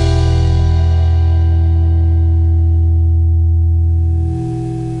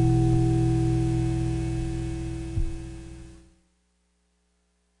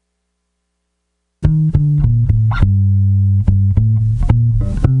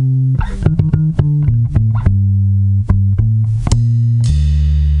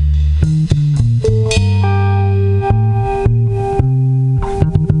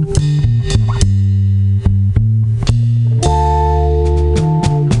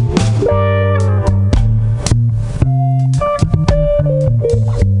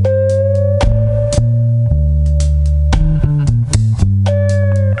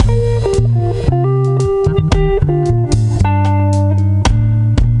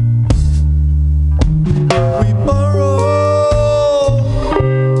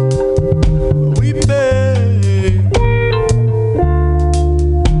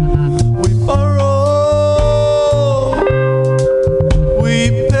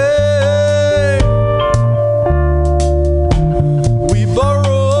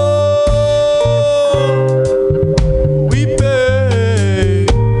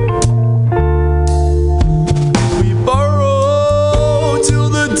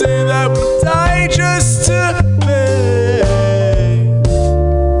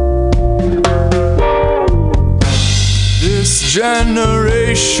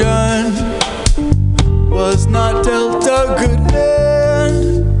 Generation was not dealt a good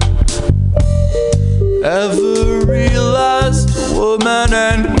hand. Every last woman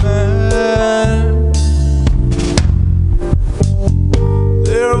and man,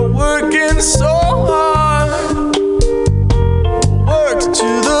 they're working so hard, worked to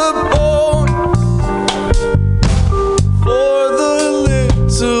the bone for the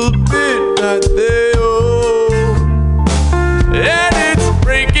little bit that they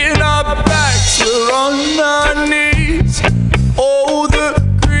on our knees. Oh, the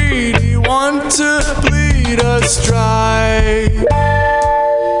greedy want to bleed us dry.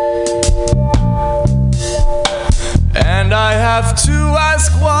 And I have to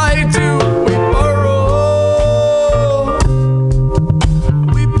ask, why do we borrow?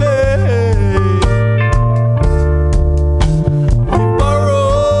 We pay. We borrow.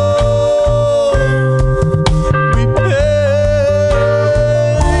 We pay.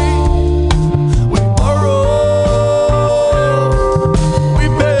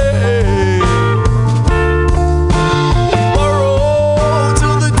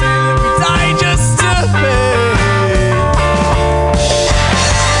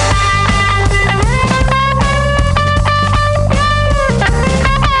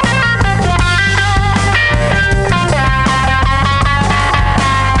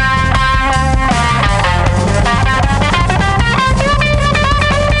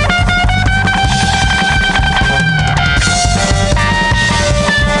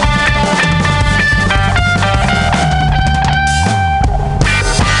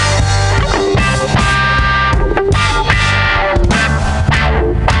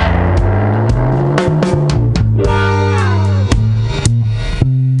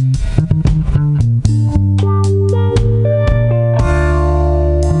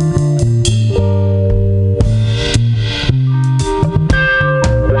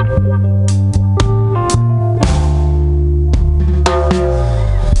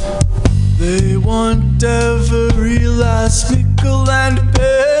 used every last nickel and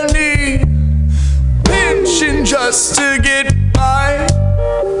penny, pinching just to get by.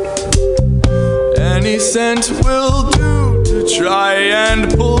 Any cent will do to try and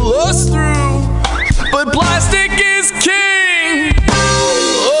pull us through, but plastic is king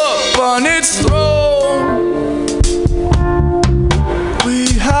up on its throne. We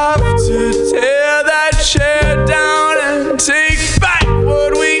have to tear that chair down and take back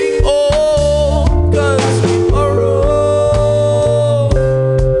what we own, 'cause we borrow,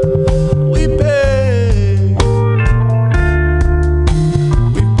 we pay.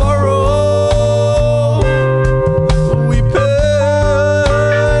 We borrow, we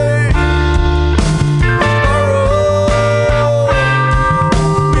pay. We borrow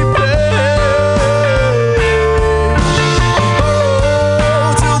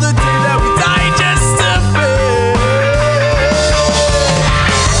till the day that we die just to pay.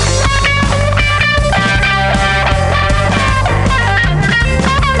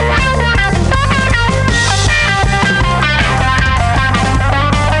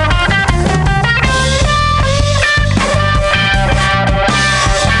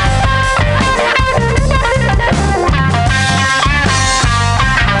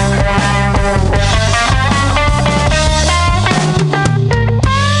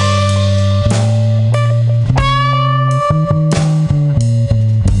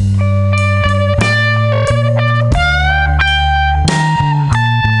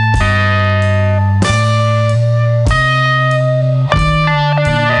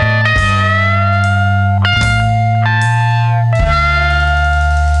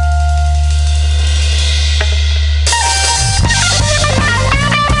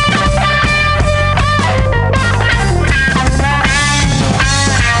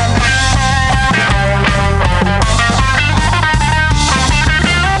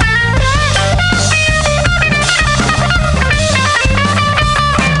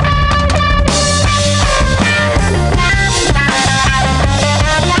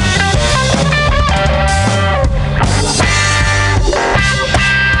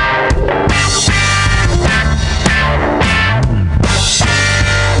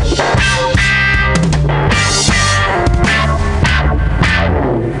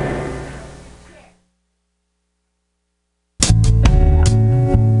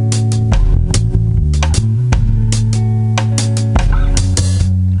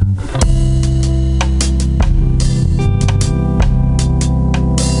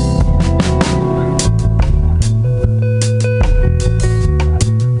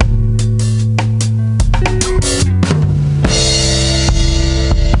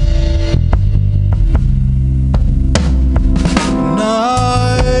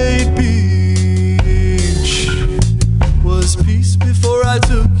 Night Beach was peace before I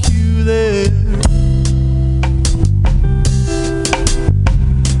took you there,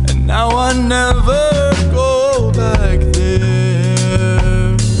 and now I never go back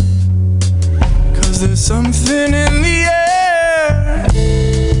there, 'cause there's something in the air.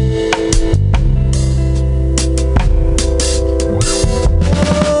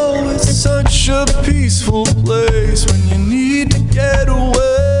 Oh, it's such a peaceful place when you need to get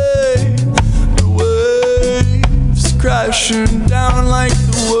away. The waves crashing down like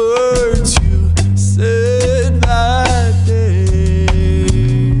the words you said that day.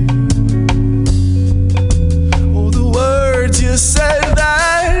 Oh, the words you said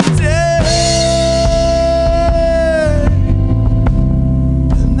that day.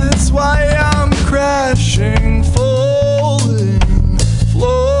 And that's why I'm crashing, falling,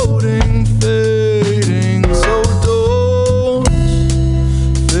 floating, fading. So don't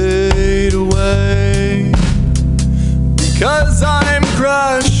fade away, because I'm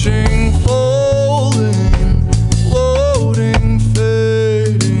crashing, falling, floating,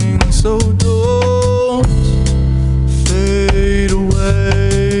 fading. So don't fade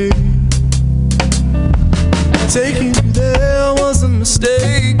away. Taking you there was a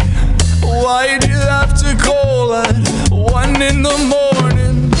mistake. Why'd you have to call at 1 in the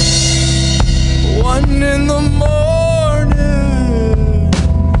morning? 1 in the morning.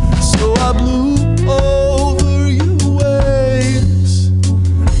 So I blew over your waves,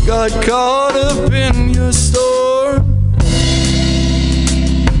 got caught up in your storm.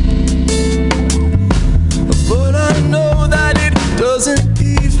 But I know that it doesn't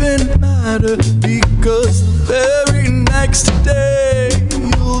even matter, because the very next day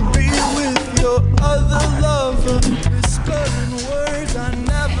you'll be with your other lover, whispering words I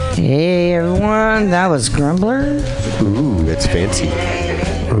never. Hey everyone, that was Grumbler. Ooh, that's fancy.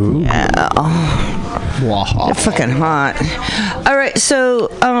 Ooh. Yeah. Oh, they're fucking hot. All right, so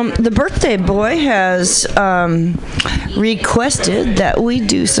the birthday boy has requested that we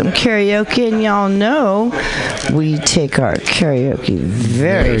do some karaoke, and y'all know we take our karaoke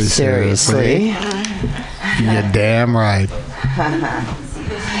very seriously. You're damn right.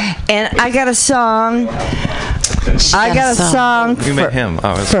 And I got a song. You met him.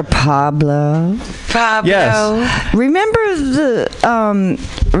 For Pablo. Yes. Remember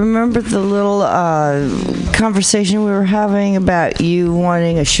the little conversation we were having about you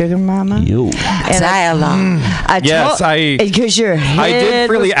wanting a sugar mama? Dialogue. Because your head I did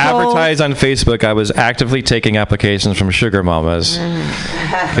really was cold. advertise on Facebook. I was actively taking applications from sugar mamas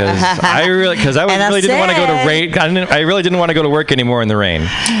because I really didn't want to go to rain. I really didn't want to go to work anymore in the rain.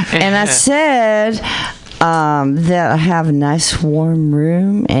 And I said that I have a nice warm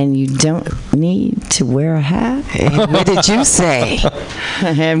room and you don't need to wear a hat. And what did you say?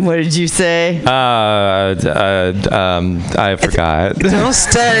 And what did you say? I forgot. Don't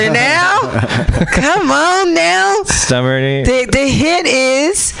stutter now. Come on now. Stuttering. The hint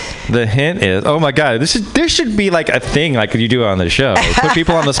is. The hint is. Oh my God! There should be like a thing like you do on the show. Put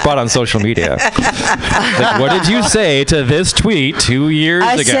people on the spot on social media. Like, what did you say to this tweet 2 years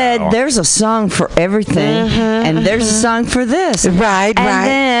ago? I said there's a song for everything, and there's a song for this. Right. And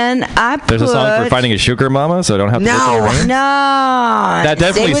then I put. There's a song for finding a sugar mama, so I don't have to look in the rain? No. That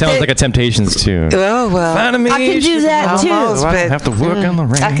definitely sounds like a Temptations tune. Oh well. I can do that too. I have to work on the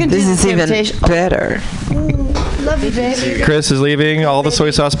rain. I can do This is even Temptation. better. Love you, baby. Chris is leaving. All the soy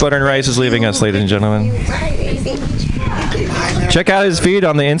sauce, butter, and rice is leaving us, ladies and gentlemen. Check out his feed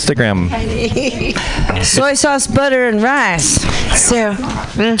on the Instagram. Soy sauce, butter, and rice. So,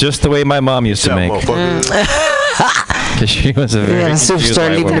 Just the way my mom used to make. Because she was a very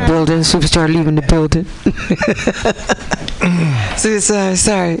superstar leaving the building. Superstar leaving the building.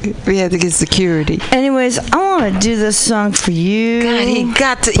 Sorry. We had to get security. Anyways, I want to do this song for you. God, he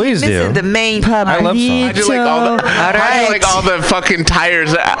got to. Please missing do. the main part. I love songs. I do like all the fucking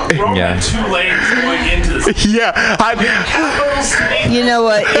tires. Yeah. 2 lanes going into this. Yeah. You know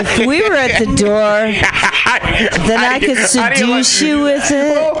what? If we were at the door, then I could seduce you with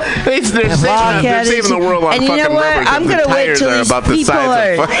it. They're saving the world on and you fucking know what? rubber I'm because going to the wait tires till are these about the people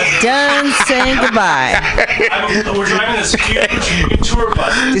size are of done saying goodbye. We're driving this huge tour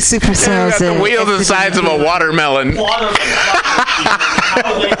bus. The superstars. the wheels the size of a watermelon.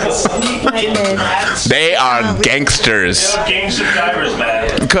 They are gangsters. Gangster drivers, man.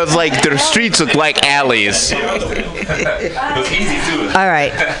 Because, like, their streets look like alleys. It's easy too. All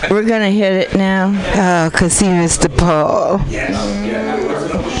right. We're going to hit it now. Oh, because he missed the Paul.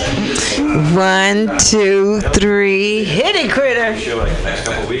 1, 2, 3. Hit it, critter.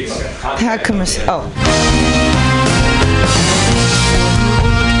 How come it's... Oh.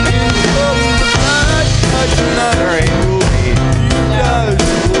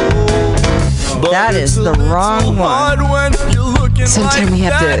 That is the wrong one. Sometimes we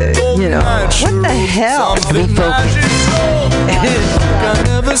have to, What the hell? be focused.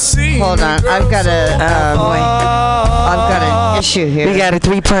 Hold on. I've got an issue here. We got a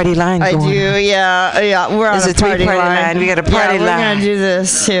 3-party line I going. do, yeah. We're on There's a a 3-party party line. We got a party We're line. gonna do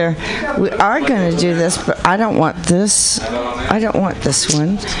this here. We are gonna do this, but I don't want this. I don't want this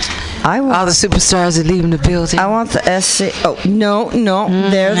one. All the superstars are leaving the building. I want the SC. Oh no.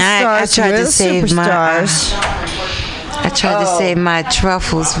 They're the I stars. tried We're to the save superstars. I tried to save my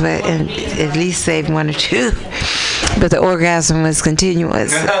truffles, but at least save 1 or 2. But the orgasm was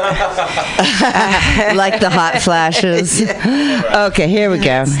continuous. Like the hot flashes. Okay, here we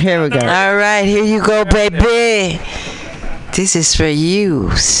go. All right, here you go, baby. This is for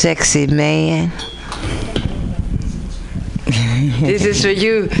you, sexy man. This is for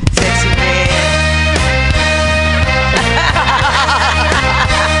you, sexy man.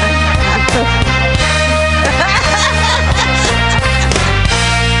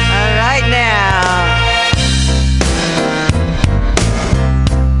 All right now.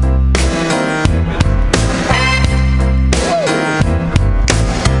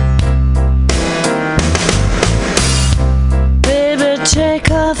 Baby, take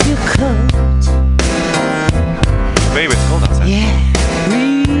off your coat. Baby, it's cold outside. Yeah.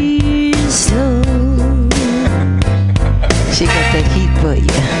 Real slow. She got the heat for you.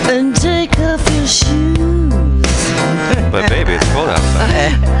 And take off your shoes. But baby, it's cold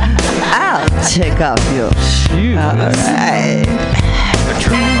outside. I'll take off your shoes. All right. The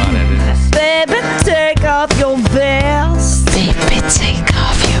trauma on it. Baby, take off your vest. Baby, take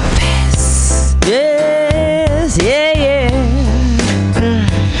off your vest. Yes, yeah.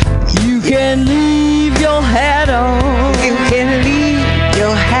 You can leave your hat on. You can leave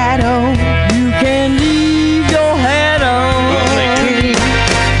your hat on. You can leave your hat on.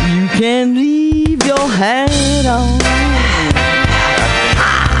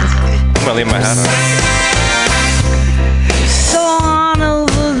 gonna leave my hat on. Go on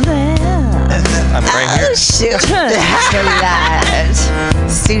over there. I'm right here. Shit.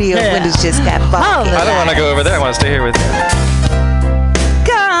 Studio windows just got bumped. I don't want to go over there. I want to stay here with you.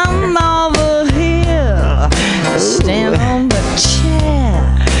 Come over here. Stand on the chair.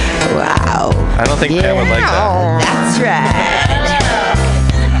 Wow. I don't think Pam would like that. That's right.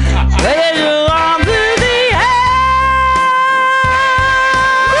 Raise your arm to the air.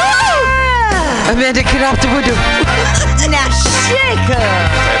 Amanda, get off the window. Now shake her. I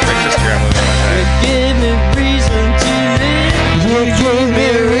break this chair. I'm losing my head. Give me reason to live. You give me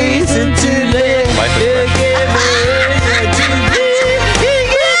reason to live. Life is You precious. give me reason to live. You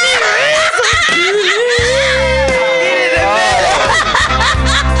give me reason to live.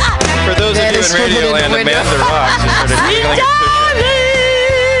 For those of you in Radio Land, Amanda rocks. Just sort of wiggling a cushion.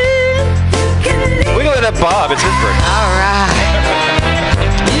 Wiggle it at Bob. It's his birthday. All right.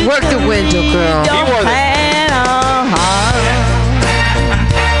 Work the window, girl. He wore the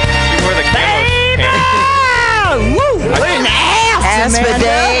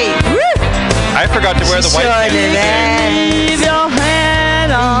Asmodee. I forgot to wear the white pants. Leave your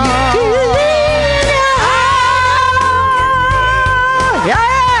hand on.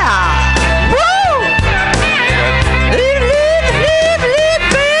 Yeah. Woo. Leave,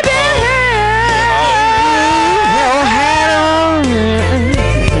 baby. Your hand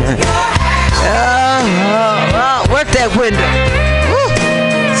Oh, work that window. Woo.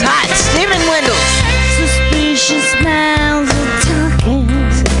 It's hot. Steaming windows. Suspicious smiles are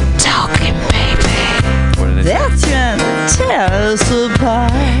talking, baby. What did they They're trying to tear us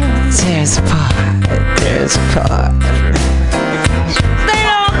apart. Tear us apart. Tear us apart. They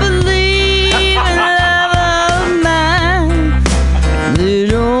don't believe in love of mine. They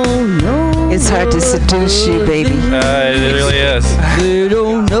don't know. It's hard to seduce you, baby. It really is. They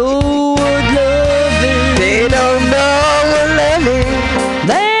don't know what love is. They don't know what love is.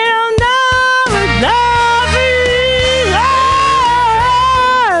 They don't know what love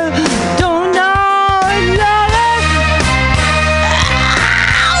is. Don't know what love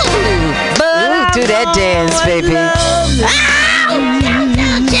is. But Ooh, do that dance, baby.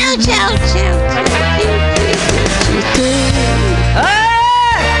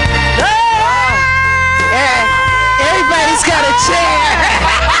 Everybody's got a chair.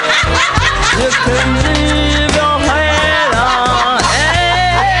 you can leave your hand on.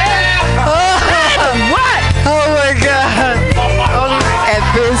 What? Oh my God. And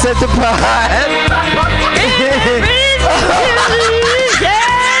Vince at the part.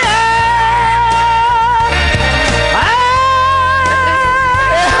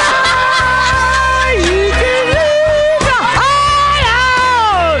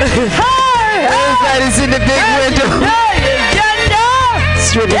 Everybody's in the big window.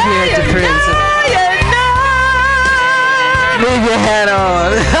 Straight in here at the Prince. Leave your hat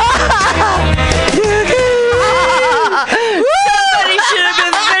on. Somebody should have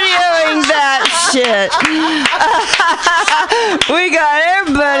been videoing that shit. We got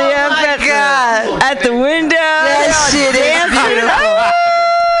everybody up at the window. That shit is beautiful.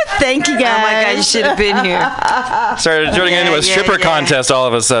 Thank you, guys. Oh my God, you should have been here. Started turning into a stripper contest all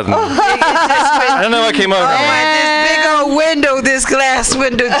of a sudden. I don't know what came over me. This big old window, this glass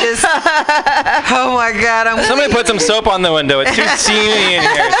window just. Oh my God. Somebody put some soap on the window. It's too steamy in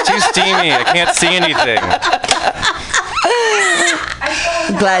here. It's too steamy. I can't see anything.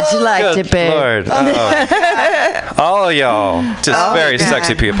 Glad you liked Good it, babe. Lord. All of y'all. Just very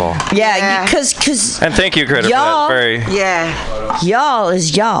sexy people. Yeah, because And thank you, Critter, y'all, for that very... Yeah. y'all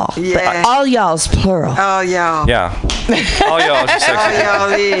is y'all. Yeah. But all y'all's plural. Oh, y'all. Yeah. All y'all are sexy All people.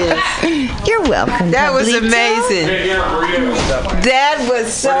 y'all is. You're welcome. That was Pablito. amazing. That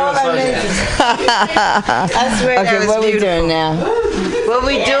was so amazing. I swear Okay, that was what are we beautiful. doing now? What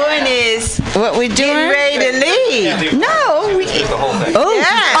we doing is What we doing? getting ready to leave. No.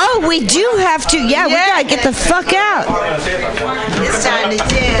 Oh, we do have to. Yeah, we gotta get the fuck out. It's time to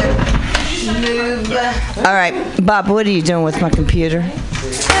jam. Move. All right, Bob, what are you doing with my computer?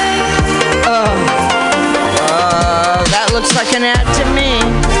 Oh, that looks like an ad to me.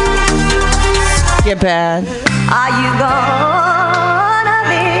 Get bad. Are you gonna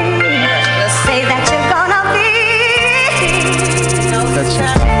be? Say that you're gonna be. That's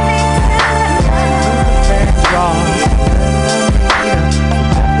just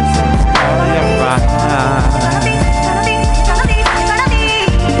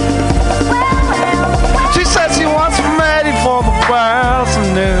She says she wants me ready for the world.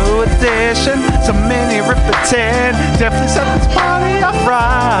 Some new edition, some mini repeating. Definitely set this party up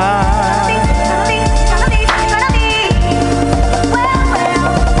right.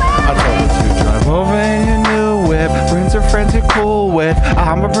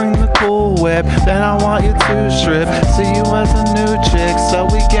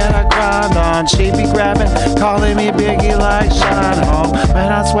 she be grabbing, calling me Biggie like Shine Home.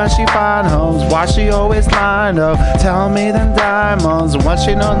 Man, I swear she find homes. Why she always lying though? Tell me them diamonds. Once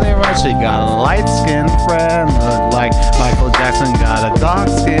she knows they run, she got a light-skinned friend. Look like Michael Jackson. Got a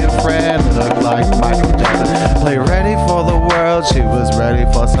dark-skinned friend. Look like Michael Jackson. Play ready for the world. She was ready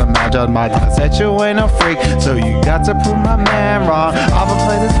for some magic. My dad said you ain't a freak, so you got to prove my man wrong. I'ma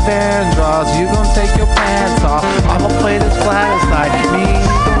play this band draws. You gon' take your pants off. I'ma play this Gladys like me.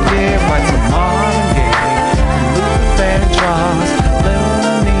 You gon' get right to Marvin Gaye. Luther Vandross,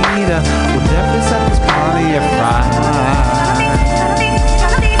 Little Anita. We'll definitely set this party afire.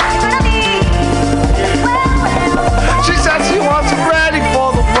 She says she wants ready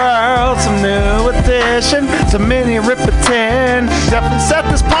for the world. Some new edition, some mini Ripperton. Definitely set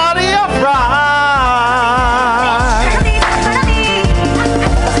this party up right.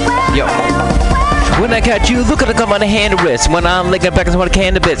 Yo. When I catch you, look at the come on the hand and wrist. When I'm licking back, I want a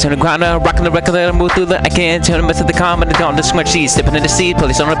can of bits. On the ground, rocking the record, I move through the. I can't turn the mess of the comment on the scratch seat. Stepping in the seat,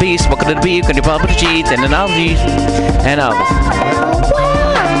 police on the beat, smoking to the beat, can you pump the cheese, and then I'll G's, and I'll.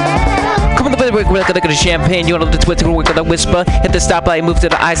 Come on the bed, look at the champagne, you want the Twitter, work at the whisper. Hit the stoplight, move to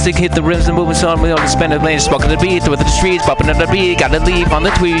the eye stick, hit the rims and moving on. We all spend the lane, smoking the beat, through the streets, popping on the beat, gotta leave on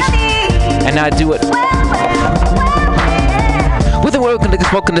the tweets, and I do it. With the work and the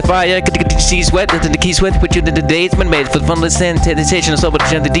smoke and the fire, get the sea sweat, and the key sweat, put you in the days when made for the funless sensation, so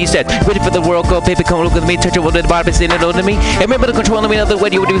much in the D set. Ready for the world, go paper, come look at me, touch your world at the bottom, saying it on me. And remember to control me another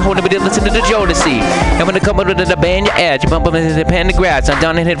way, you would be holding me to listen to the Jodeci. And when they come under the band, your edge, you bump up into the pan of grass. I'm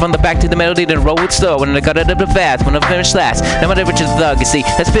down and hit from the back to the melody, then roll it slow. When I got it up the fast, when I finish last. Now my average is thug, you see.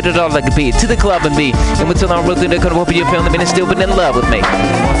 I spit it all like a beat to the club and be. And with so long road through the corner, hope you feel me and still been in love with me.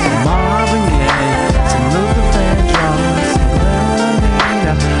 Marvin Gaye, some Luther Vandross,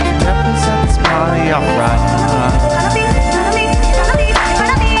 definitely set this party up right.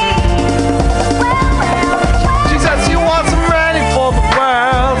 She says she wants some ready for the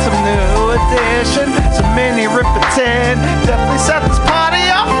world, some new edition, some mini Ripperton. Definitely set this party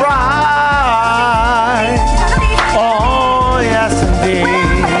up right. Oh yes indeed.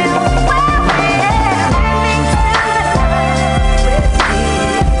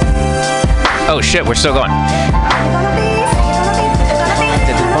 Oh shit, we're still going.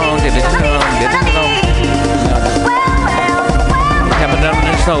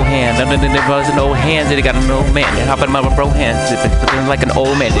 No hand, under the was an old hands, they got an old man. They hop in my bro hands, like an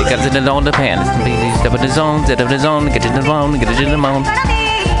old man. They got it on the pan. Step in the zone, get in the zone, get in the zone, get in the zone,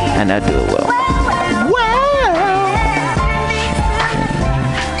 and I do it well.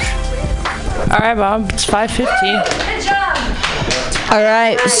 All right, Bob. It's 5:50. All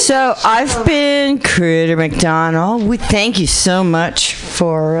right, so I've been Critter McDonald. We thank you so much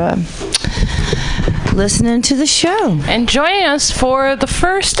for listening to the show. And joining us for the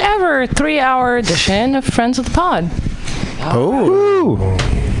first ever 3-hour edition of Friends of the Pod. Oh.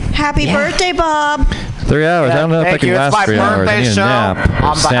 Happy birthday, Bob. 3 hours. I don't know if I can last 3 hours. I need a nap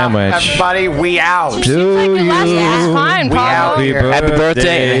or a sandwich. Everybody, we out. Do you? Fine, We out here. Happy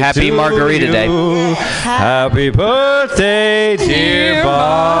birthday and happy Margarita Day. Happy birthday, dear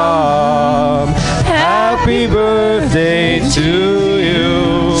Bob. Happy birthday to you.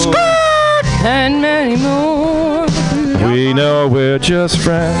 And many more. We know we're just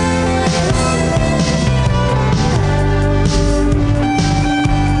friends.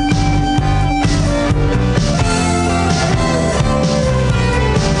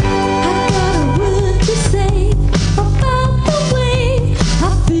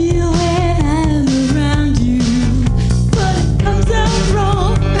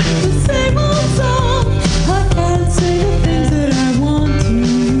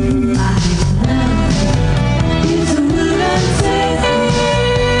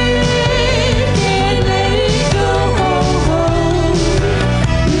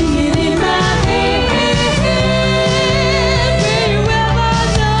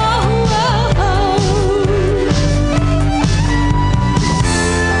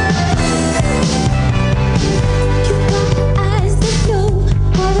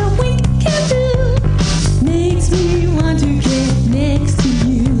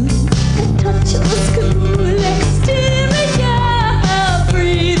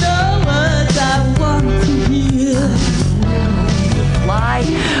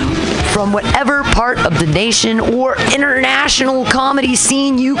 From whatever part of the nation or international comedy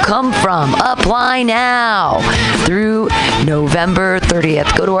scene you come from. Apply now through November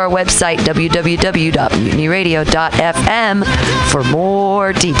 30th. Go to our website, www.mutinyradio.fm, for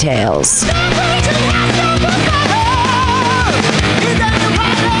more details.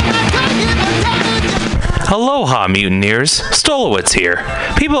 Aloha, mutineers. Stolowitz here.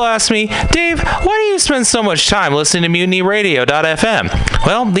 People ask me, Dave, why do you spend so much time listening to MutinyRadio.fm?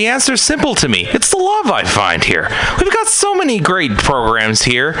 Well, the answer is simple to me. It's the love I find here. We've got so many great programs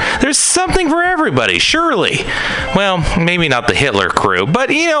here. There's something for everybody, surely. Well, maybe not the Hitler crew, but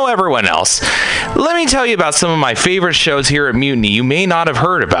you know everyone else. Let me tell you about some of my favorite shows here at Mutiny you may not have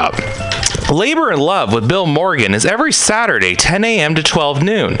heard about. Labor and Love with Bill Morgan is every Saturday, 10 a.m. to 12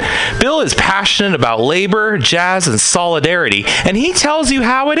 noon. Bill is passionate about labor, jazz, and solidarity, and he tells you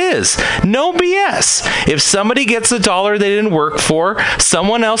how it is. No BS. If somebody gets $1 they didn't work for,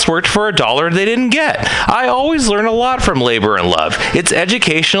 someone else worked for $1 they didn't get. I always learn a lot from Labor and Love. It's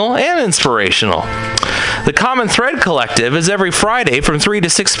educational and inspirational. The Common Thread Collective is every Friday from 3 to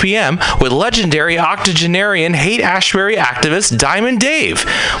 6 p.m. with legendary octogenarian Haight-Ashbury activist Diamond Dave.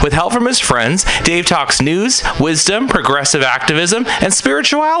 With help from his friends, Dave talks news, wisdom, progressive activism, and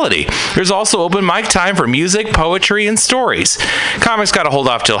spirituality. There's also open mic time for music, poetry, and stories. Comics gotta hold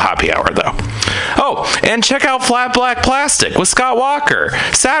off till happy hour, though. Oh, and check out Flat Black Plastic with Scott Walker,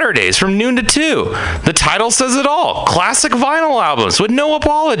 Saturdays from noon to 2. The title says it all. Classic vinyl albums with no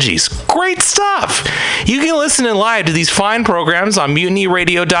apologies. Great stuff! You can listen in live to these fine programs on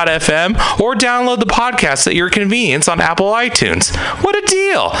MutinyRadio.fm or download the podcast at your convenience on Apple iTunes. What a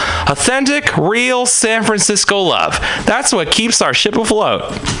deal! Authentic, real San Francisco love. That's what keeps our ship afloat.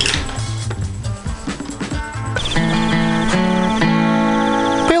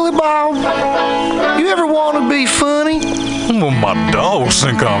 Billy Bob, you ever want to be funny? Well, my dogs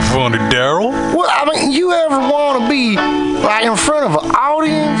think I'm funny, Daryl. Well, I mean, you ever want to be, like, in front of an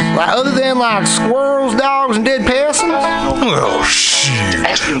audience? Like, other than, like, squirrels, dogs, and dead peasants? Oh,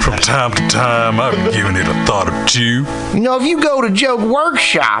 shit. From time to time, I've given it a thought or two. You know, if you go to Joke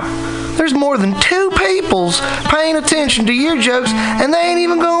Workshop, there's more than 2 peoples paying attention to your jokes, and they ain't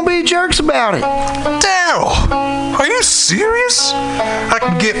even gonna be jerks about it. Daryl, are you serious? I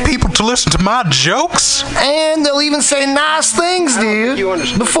can get people to listen to my jokes? And they'll even say nice things, dude,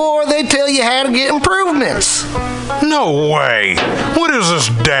 before they tell you how to get improvements. No way. What is this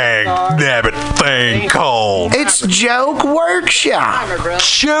dag-nabbit thing called? It's Joke Workshop.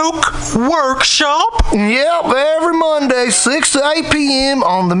 Joke Workshop? Yep, every Monday, 6 to 8 p.m.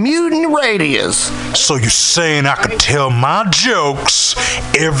 on the MutinyRadios. So you're saying I could tell my jokes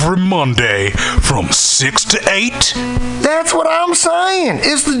every Monday from 6 to 8? That's what I'm saying.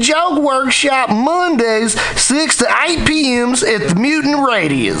 It's the Joke Workshop Mondays, 6 to 8 p.m.s at the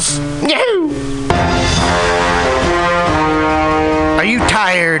MutinyRadios. Yahoo! Are you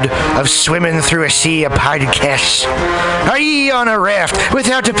tired of swimming through a sea of podcasts? Are ye on a raft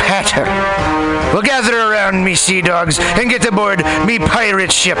without a paddle? Well, gather around me, sea dogs, and get aboard me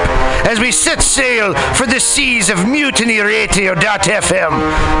pirate ship as we set sail for the seas of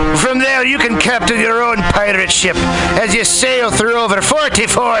MutinyRadio.fm. From there, you can captain your own pirate ship as you sail through over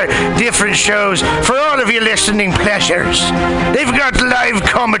 44 different shows for all of your listening pleasures. They've got live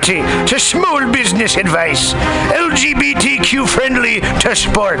comedy to small business advice, LGBTQ friendly to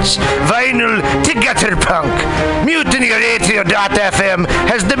sports, vinyl to gutter punk. MutinyRadio.fm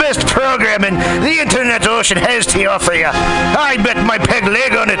has the best programming the internet ocean has to offer you. I bet my peg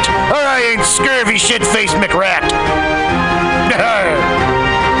leg on it, or I ain't scurvy shit-faced McRat.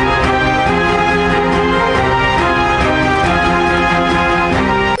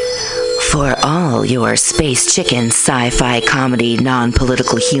 For all your space chicken, sci-fi, comedy,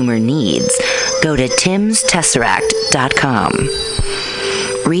 non-political humor needs, go to timstesseract.com.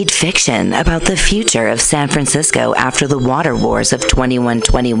 Read fiction about the future of San Francisco after the water wars of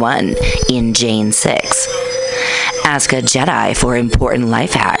 2121 in Jane 6. Ask a Jedi for important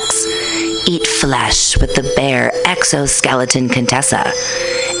life hacks. Eat flesh with the bare exoskeleton Contessa.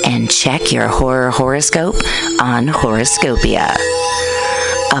 And check your horror horoscope on Horoscopia.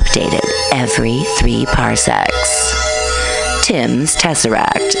 Updated every 3 parsecs.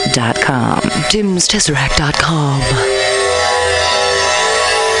 TimsTesseract.com. TimsTesseract.com.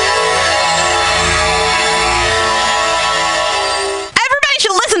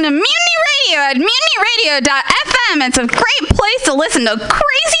 Listen to Mutiny Radio at MutinyRadio.fm. It's a great place to listen to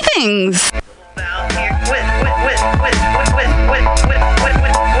crazy things.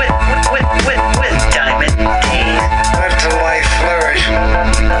 Diamond Keys. Let the life flourish. We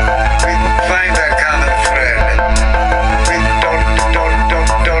find that common thread. We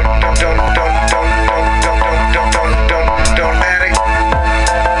don't panic.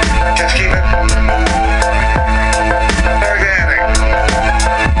 Just keep it organic.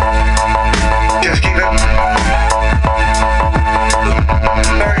 Just keep it organic.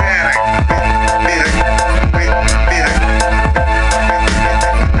 Be the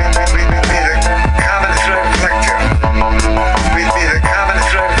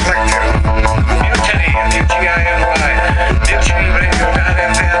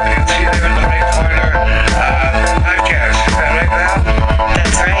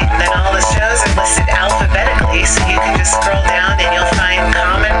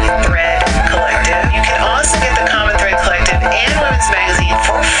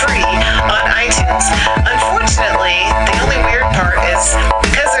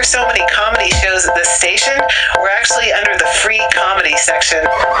said.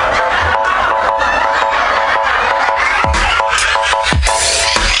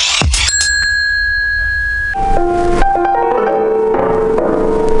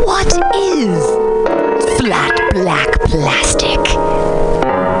 What is flat black plastic?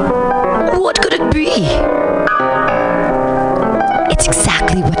 What could it be? It's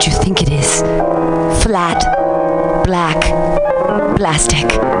exactly what you think it is. Flat black plastic.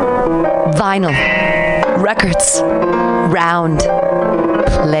 Vinyl. Records. Round.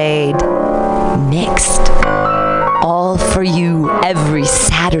 Played. Mixed. All for you every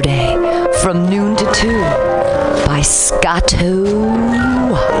Saturday from noon to 2 by Scotto.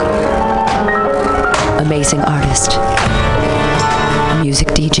 Amazing artist. Music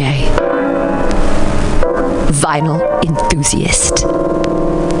DJ. Vinyl enthusiast.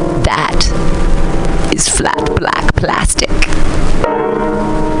 That is flat black plastic.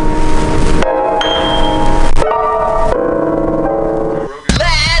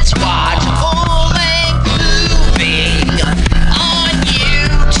 Let's watch a full-length movie on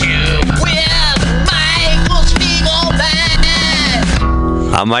YouTube with Michael Spiegelman.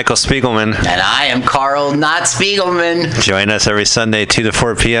 I'm Michael Spiegelman. And I am Carl, not Spiegelman. Join us every Sunday, 2 to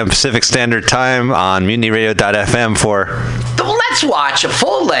 4 p.m. Pacific Standard Time on MutinyRadio.fm for Let's watch a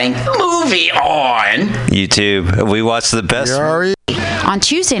full-length movie on YouTube. We watch the best. On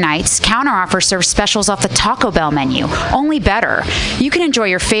Tuesday nights, Counteroffer serves specials off the Taco Bell menu, only better. You can enjoy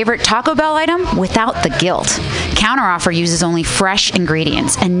your favorite Taco Bell item without the guilt. Counteroffer uses only fresh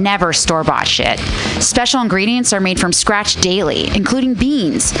ingredients and never store-bought shit. Special ingredients are made from scratch daily, including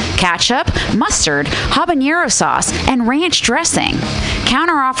beans, ketchup, mustard, habanero sauce, and ranch dressing.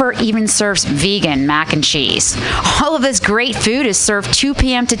 Counteroffer even serves vegan mac and cheese. All of this great food is served 2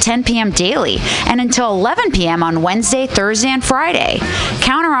 p.m. to 10 p.m. daily and until 11 p.m. on Wednesday, Thursday, and Friday.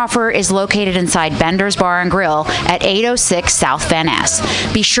 Counteroffer is located inside Bender's Bar and Grill at 806 South Van Ness.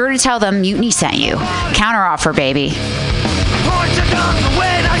 Be sure to tell them Mutiny sent you. Counteroffer, baby.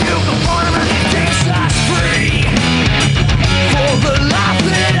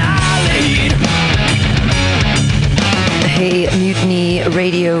 Hey, Mutiny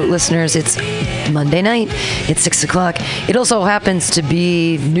Radio listeners, it's Monday night. It's 6 o'clock. It also happens to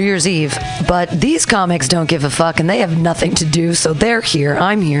be New Year's Eve, but these comics don't give a fuck and they have nothing to do, so they're here.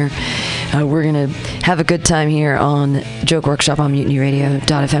 I'm here. We're going to have a good time here on Joke Workshop on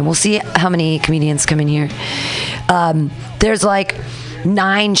MutinyRadio.fm. We'll see how many comedians come in here. There's like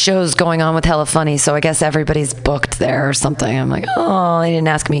 9 shows going on with Hella Funny, so I guess everybody's booked there or something. I'm like, oh, they didn't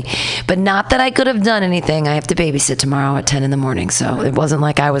ask me. But not that I could have done anything. I have to babysit tomorrow at 10 in the morning, so it wasn't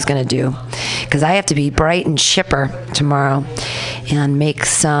like I was going to do. Because I have to be bright and chipper tomorrow and make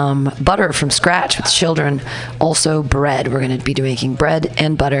some butter from scratch with children. Also bread. We're going to be making bread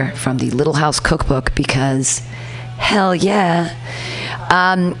and butter from the Little House Cookbook because hell yeah.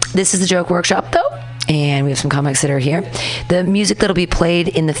 This is the Joke Workshop, though. And we have some comics that are here. The music that'll be played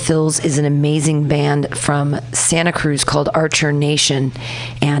in the fills is an amazing band from Santa Cruz called Archer Nation.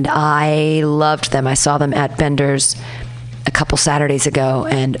 And I loved them. I saw them at Bender's a couple Saturdays ago,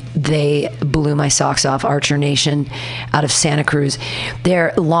 and they blew my socks off. Archer Nation out of Santa Cruz.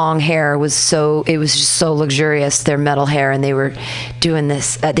 Their long hair was it was just so luxurious, their metal hair, and they were doing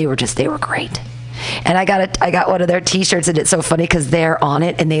this. They were great. And I got one of their t-shirts, and it's so funny because they're on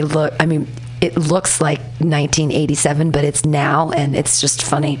it, and they look, I mean, it looks like 1987, but it's now, and it's just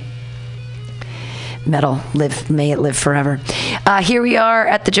funny. Metal, may it live forever. Here we are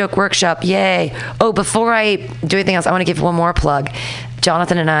at the Joke Workshop. Yay. Oh, before I do anything else, I want to give one more plug.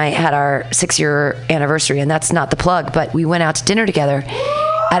 Jonathan and I had our 6-year anniversary, and that's not the plug, but we went out to dinner together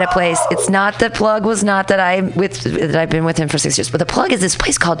at a place. It's not, the plug was not that I've been with him for 6 years, but the plug is this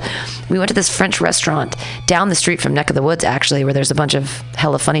place called, we went to this French restaurant down the street from Neck of the Woods, actually, where there's a bunch of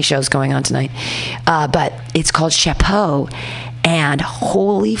Hella Funny shows going on tonight. But it's called Chapeau. And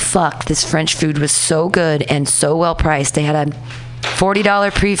holy fuck, this French food was so good and so well priced. They had a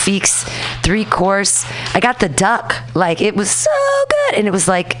 $40 prefix 3-course. I got the duck. Like, it was so good. And it was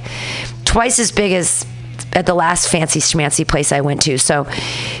like twice as big as at the last fancy schmancy place I went to. So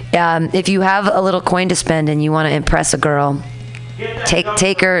if you have a little coin to spend and you want to impress a girl,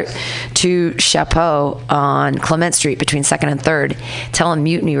 take her to Chapeau on Clement Street between 2nd and 3rd. Tell them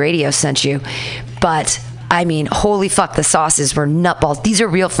Mutiny Radio sent you. But I mean, holy fuck, the sauces were nutballs. These are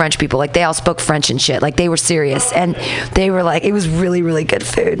real French people. Like, they all spoke French and shit. Like, they were serious. And they were like, it was really, really good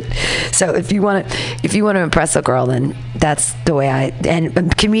food. So if you want to impress a girl, then that's the way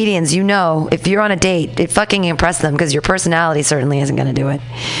and comedians, you know, if you're on a date, it fucking impress them, because your personality certainly isn't going to do it.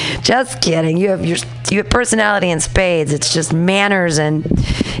 Just kidding. You have personality in spades. It's just manners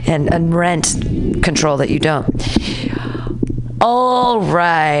and rent control that you don't. All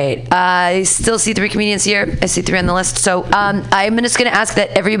right. I still see 3 comedians here. I see 3 on the list. So I'm just going to ask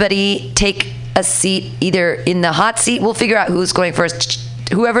that everybody take a seat either in the hot seat. We'll figure out who's going first.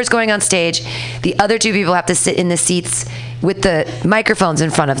 Whoever's going on stage, the other 2 people have to sit in the seats with the microphones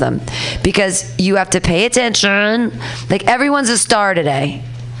in front of them because you have to pay attention. Like, everyone's a star today.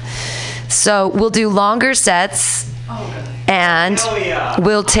 So we'll do longer sets. And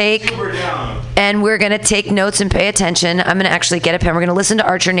we'll take, and we're going to take notes and pay attention. I'm going to actually get a pen. We're going to listen to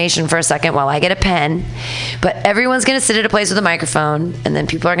Archer Nation for a second while I get a pen. But everyone's going to sit at a place with a microphone, and then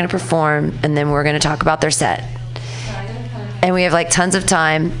people are going to perform, and then we're going to talk about their set. And we have like tons of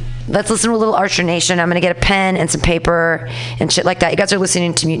time. Let's listen to a little Archer Nation. I'm going to get a pen and some paper and shit like that. You guys are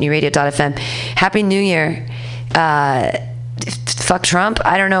listening to MutinyRadio.fm. Happy New Year. Fuck Trump.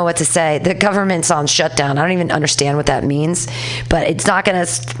 I don't know what to say. The government's on shutdown. I don't even understand what that means. But it's not gonna.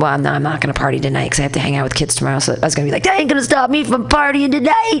 Well, I'm not gonna party tonight because I have to hang out with kids tomorrow. So I was gonna be like, that ain't gonna stop me from partying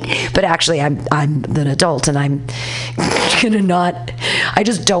tonight. But actually, I'm an adult and I'm gonna not. I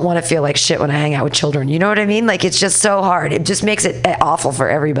just don't want to feel like shit when I hang out with children. You know what I mean? Like, it's just so hard. It just makes it awful for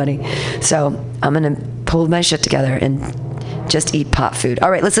everybody. So I'm gonna pull my shit together and just eat pot food. All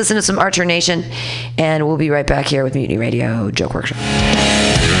right, let's listen to some Archer Nation, and we'll be right back here with Mutiny Radio Joke Workshop.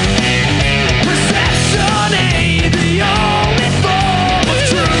 Perception ain't the only form of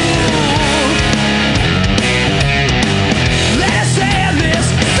truth. Let's end this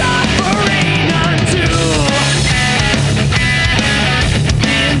suffering undue.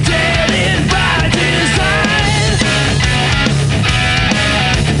 Indebted by design.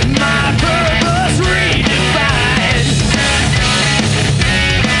 My purpose redefined.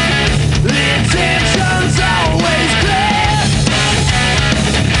 Intentions always clear.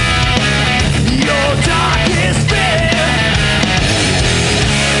 Your darkest fear.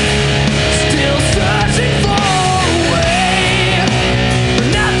 Still searching for a way.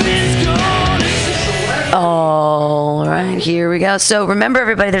 Nothing's gonna. All right, here we go. So remember,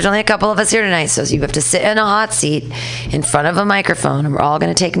 everybody, there's only a couple of us here tonight, so you have to sit in a hot seat in front of a microphone, and we're all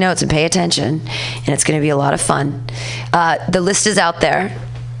going to take notes and pay attention, and it's going to be a lot of fun. The list is out there,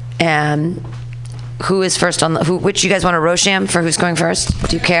 and who is first on the? Which you guys want to Rosham for who's going first?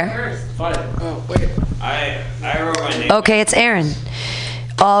 Do you care? Oh, wait. I wrote my name. Okay, it's Aaron.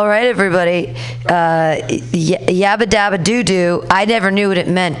 All right, everybody. Yabba dabba doo doo. I never knew what it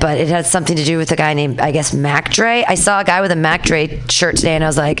meant, but it has something to do with a guy named, I guess, Mac Dre. I saw a guy with a Mac Dre shirt today, and I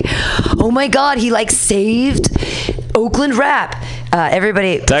was like, oh my God, he like saved Oakland rap.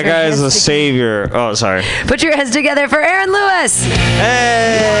 Everybody. That guy is a savior. Oh, sorry. Put your hands together for Aaron Lewis.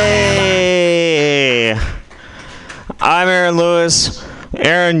 Hey! I'm Aaron Lewis.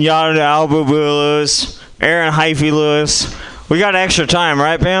 Aaron Yada Albu Lewis. Aaron Hyphy Lewis. We got extra time,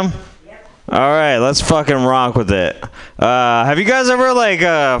 right, Pam? Yep. All right, let's fucking rock with it. Have you guys ever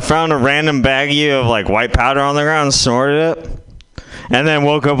found a random baggie of like white powder on the ground and snorted it, and then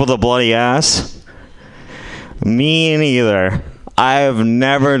woke up with a bloody ass? Me neither. I have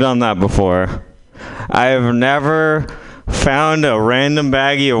never done that before. I have never found a random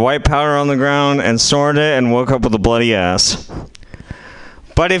baggie of white powder on the ground and snorted it and woke up with a bloody ass.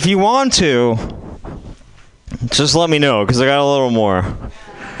 But if you want to, just let me know, because I got a little more.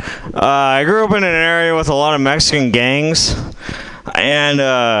 I grew up in an area with a lot of Mexican gangs, and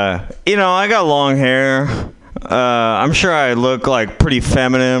I got long hair. I'm sure I look like pretty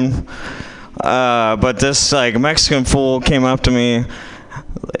feminine, but this Mexican fool came up to me.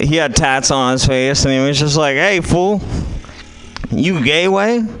 He had tats on his face, and he was just like, "Hey, fool, you gay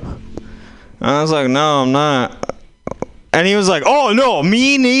way?" And I was like, "No, I'm not." And he was like, "Oh no,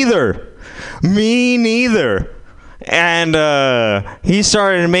 me neither. Me neither." And he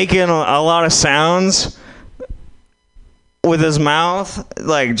started making a lot of sounds with his mouth,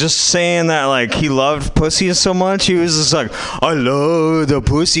 like just saying that like he loved pussy so much. He was just like, "I love the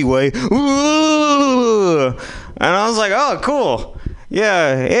pussy way." Ooh. And I was like, "Oh, cool."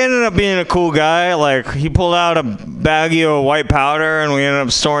 Yeah, he ended up being a cool guy. Like, he pulled out a baggie of white powder, and we ended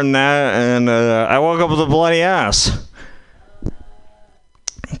up storing that, and I woke up with a bloody ass.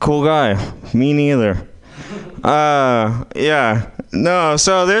 Cool guy. Me neither. Yeah. No,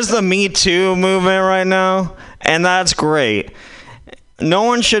 so there's the Me Too movement right now, and that's great. No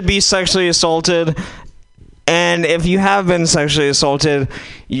one should be sexually assaulted, and if you have been sexually assaulted,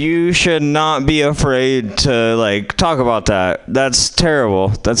 you should not be afraid to, talk about that. That's terrible.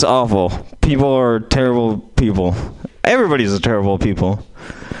 That's awful. People are terrible people. Everybody's a terrible people.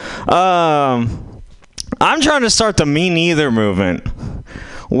 I'm trying to start the Me Neither movement,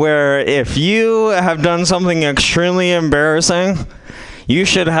 where if you have done something extremely embarrassing, you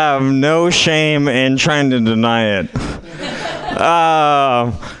should have no shame in trying to deny it.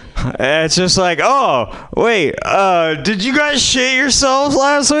 It's just like, oh, wait, did you guys shit yourselves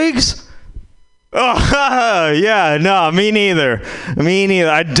last week? Oh, yeah, no, me neither.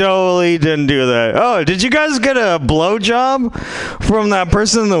 I totally didn't do that. Oh, did you guys get a blowjob from that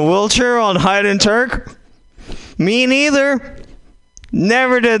person in the wheelchair on Hyde and Turk? Me neither.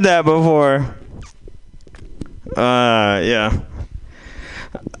 Never did that before. Yeah.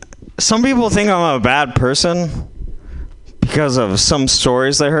 Some people think I'm a bad person because of some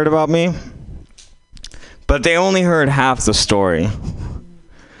stories they heard about me, but they only heard half the story.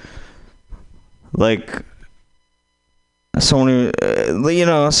 Like, somebody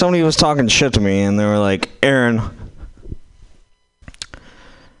was talking shit to me, and they were like, Aaron.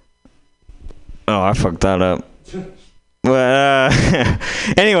 Oh, I fucked that up. But,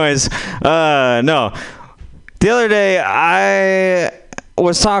 anyways, no. The other day, I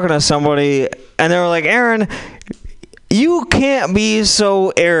was talking to somebody, and they were like, Aaron, you can't be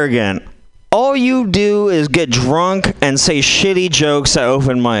so arrogant. All you do is get drunk and say shitty jokes at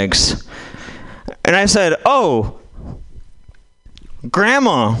open mics. And I said, oh,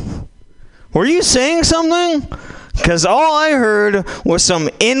 Grandma, were you saying something? Because all I heard was some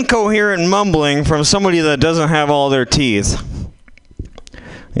incoherent mumbling from somebody that doesn't have all their teeth.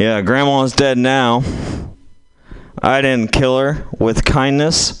 Yeah, Grandma's dead now. I didn't kill her with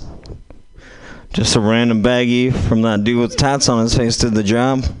kindness. Just a random baggie from that dude with tats on his face did the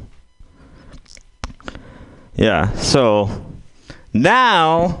job. Yeah, so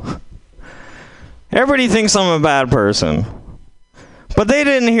now everybody thinks I'm a bad person. But they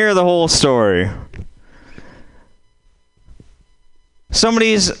didn't hear the whole story.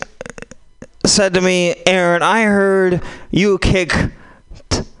 Somebody's said to me, Aaron, I heard you kicked.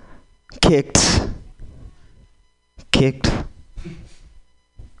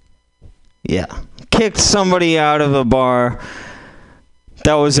 Yeah. Kicked somebody out of a bar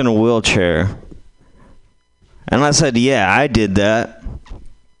that was in a wheelchair. And I said, yeah, I did that.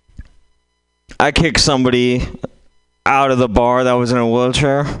 I kicked somebody out of the bar that was in a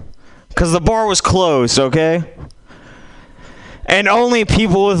wheelchair. Because the bar was closed, okay? And only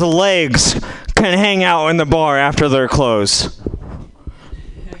people with legs can hang out in the bar after they're closed.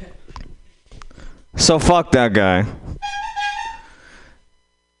 So fuck that guy.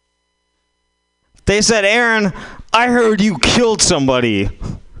 They said, Aaron, I heard you killed somebody.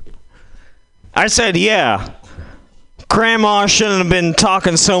 I said, yeah. Grandma shouldn't have been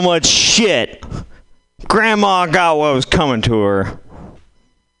talking so much shit. Grandma got what was coming to her.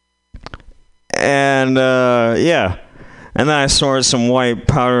 And, yeah. And then I snorted some white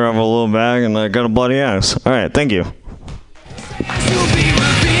powder out of a little bag and I got a bloody ass. Alright, thank you.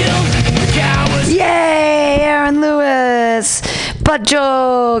 Yay, Aaron Lewis! Butt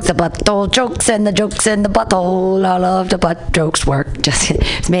jokes, the butthole jokes, and the jokes in the butthole. I love the butt jokes work. Just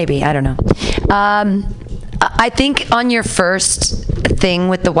maybe, I don't know. I think on your first thing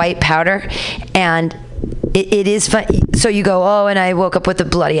with the white powder, and it is fun. So you go, oh, and I woke up with a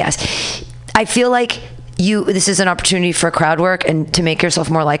bloody ass. I feel like this is an opportunity for crowd work and to make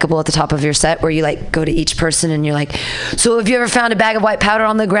yourself more likable at the top of your set, where you like go to each person and you're like, so have you ever found a bag of white powder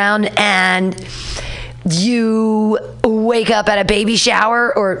on the ground and you wake up at a baby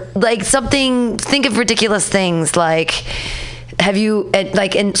shower, or like something? Think of ridiculous things like, have you,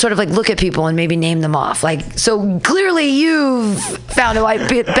 like, and sort of like look at people and maybe name them off. Like, so clearly you've found a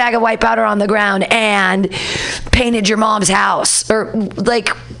bag of white powder on the ground and painted your mom's house, or like,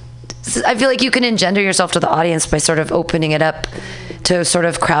 I feel like you can engender yourself to the audience by sort of opening it up to sort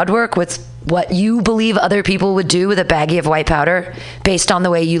of crowd work with what you believe other people would do with a baggie of white powder based on the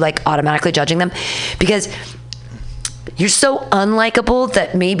way you like automatically judging them. Because you're so unlikable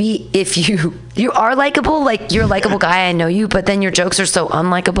that maybe if you are likable, like you're a likable guy, I know you, but then your jokes are so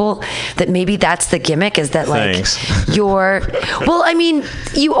unlikable that maybe that's the gimmick, is that like you're, well, I mean,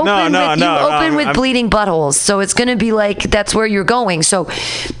 you open with bleeding buttholes, so it's going to be like, that's where you're going. So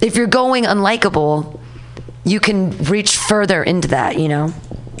if you're going unlikable, you can reach further into that, you know?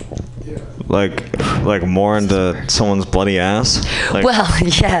 Like more into someone's bloody ass? Like, well,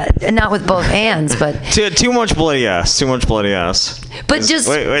 yeah, and not with both hands, but too much bloody ass. But wait,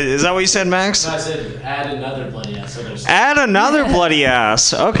 is that what you said, Max? No, I said add another bloody ass. So add another bloody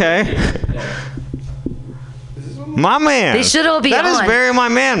ass. Okay. My man. They should all be That on. is very my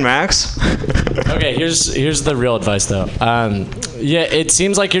man, Max. Okay, here's the real advice though. Yeah, it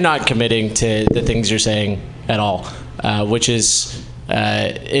seems like you're not committing to the things you're saying at all, which is.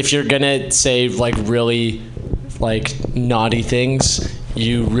 If you're gonna say like really like naughty things,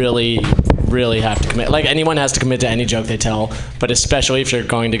 you really really have to commit. Like, anyone has to commit to any joke they tell, but especially if you're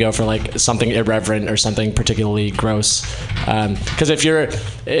going to go for like something irreverent or something particularly gross. Because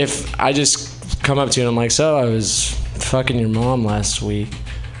if I just come up to you and I'm like, so I was fucking your mom last week,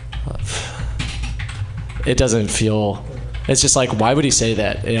 it doesn't feel. It's just like, why would he say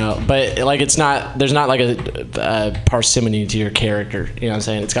that? You know, but like, there's not like a parsimony to your character. You know what I'm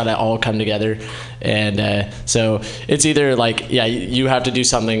saying? It's got to all come together. And so it's either like, yeah, you have to do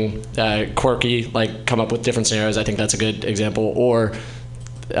something quirky, like come up with different scenarios. I think that's a good example. Or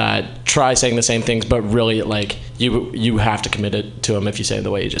try saying the same things, but really like you have to commit it to them if you say it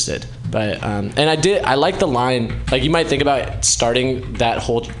the way you just did. But and I like the line, like you might think about starting that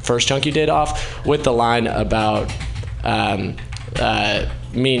whole first chunk you did off with the line about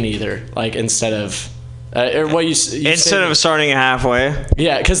me neither, like instead of or what you instead of starting it halfway.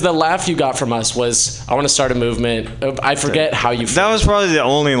 Yeah, because the laugh you got from us was, I want to start a movement. I forget how you. That was probably the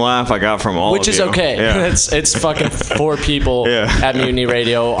only laugh I got from all which of is you. Okay. Yeah. It's fucking 4 people at Mutiny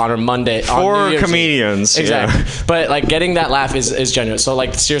Radio on a Monday. 4 comedians. Exactly. Yeah. But like getting that laugh is genuine. So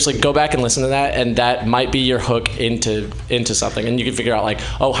like seriously, go back and listen to that, and that might be your hook into something, and you can figure out like,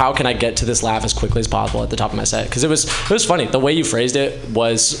 oh, how can I get to this laugh as quickly as possible at the top of my set? Because it was funny. The way you phrased it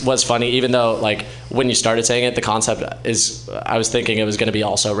was funny, even though like when you started saying it, the concept is, I was thinking it was going to be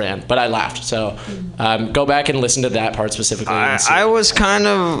also ran, but I laughed. So go back and listen to that part specifically. I was kind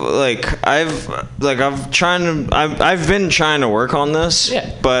of like, I've been trying to work on this,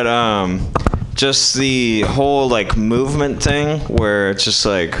 but just the whole like movement thing where it's just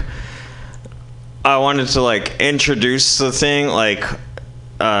like, I wanted to like introduce the thing like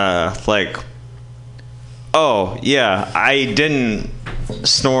oh yeah, I didn't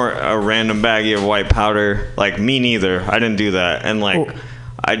snort a random baggie of white powder. Like, me neither. I didn't do that. And like,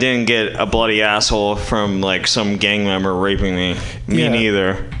 I didn't get a bloody asshole from like some gang member raping me. Me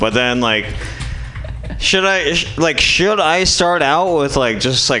neither. But then like, should I start out with like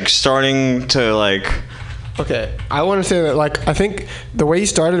just like starting to like. Okay, I want to say that like, I think the way you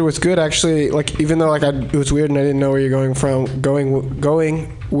started was good actually. Like, even though like it was weird and I didn't know where you're going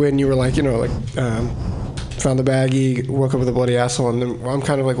when you were like, you know, like found the baggie, woke up with a bloody asshole, and then I'm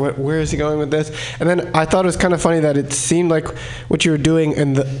kind of like, where is he going with this? And then I thought it was kind of funny that it seemed like what you were doing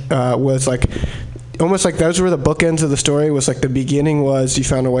was like almost like those were the bookends of the story. Was like the beginning was you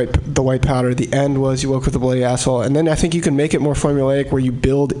found the white powder, the end was you woke up with a bloody asshole, and then I think you can make it more formulaic where you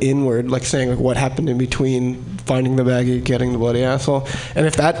build inward, like saying like what happened in between finding the baggie, getting the bloody asshole, and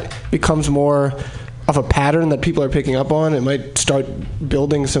if that becomes more of a pattern that people are picking up on, it might start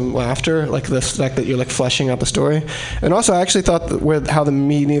building some laughter, like the fact that you're like fleshing out the story. And also, I actually thought that how the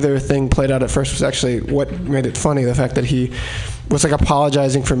me neither thing played out at first was actually what made it funny. The fact that he was like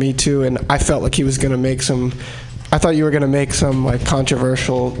apologizing for Me Too, and I felt like he was going to make some. I thought you were going to make some like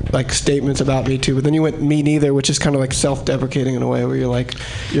controversial like statements about Me Too, but then you went Me Neither, which is kind of like self-deprecating in a way where you're like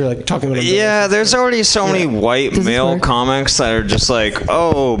talking about. Yeah, there's already so many white male comics that are just like,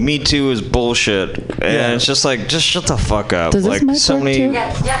 oh, Me Too is bullshit, and it's just like, just shut the fuck up. Does like this so mic many.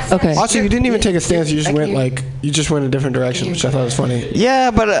 work too? Okay. Also, you didn't even take a stance. You just went a different direction, which I thought was funny.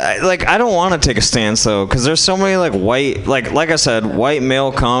 Yeah, but like I don't want to take a stance though, because there's so many like white, like I said, white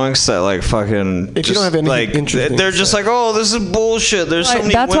male comics that like fucking. If you don't have anything like, interesting, they're just like, oh, this is bullshit. There's so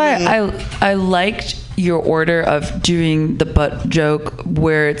many That's women. why I liked your order of doing the butt joke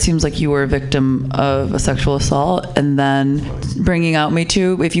where it seems like you were a victim of a sexual assault, and then bringing out Me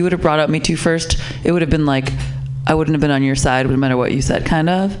Too. If you would have brought up Me Too first, it would have been like, I wouldn't have been on your side no matter what you said, kind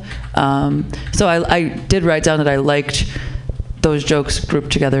of. So I did write down that I liked those jokes grouped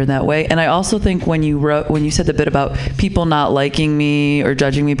together in that way. And I also think when you said the bit about people not liking me or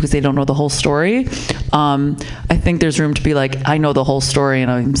judging me because they don't know the whole story, I think there's room to be like, I know the whole story and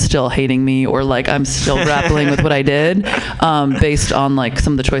I'm still hating me, or like I'm still grappling with what I did, based on like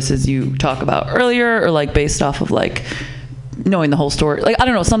some of the choices you talk about earlier, or like based off of like knowing the whole story. Like, I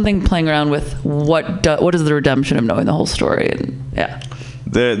don't know, something playing around with what is the redemption of knowing the whole story. And yeah.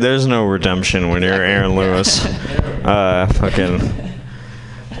 There's no redemption when you're Aaron Lewis. Fucking,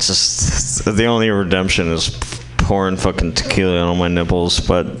 just the only redemption is pouring fucking tequila on my nipples.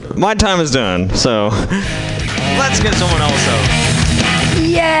 But my time is done, so let's get someone else out.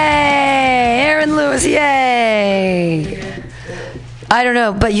 Yay! Aaron Lewis, yay! I don't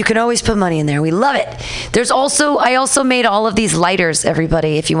know, but you can always put money in there. We love it. I also made all of these lighters,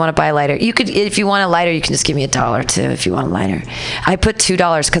 everybody, if you want to buy a lighter. If you want a lighter, you can just give me $1 too if you want a lighter. I put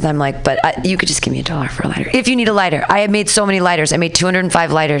 $2 because I'm like, but you could just give me $1 for a lighter. If you need a lighter. I have made so many lighters. I made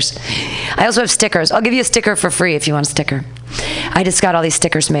 205 lighters. I also have stickers. I'll give you a sticker for free if you want a sticker. I just got all these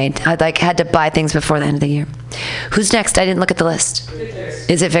stickers made. I had to buy things before the end of the year. Who's next? I didn't look at the list.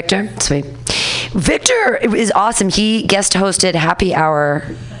 Is it Victor? Sweet. Victor is awesome. He guest hosted Happy Hour.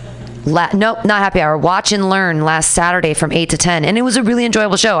 Not Happy Hour. Watch and Learn last Saturday from 8 to 10. And it was a really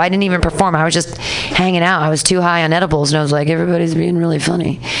enjoyable show. I didn't even perform. I was just hanging out. I was too high on edibles. And I was like, everybody's being really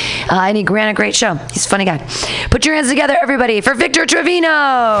funny. And he ran a great show. He's a funny guy. Put your hands together, everybody, for Victor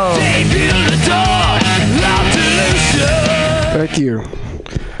Trevino. Thank you.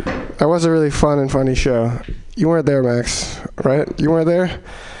 That was a really fun and funny show. You weren't there, Max, right? You weren't there?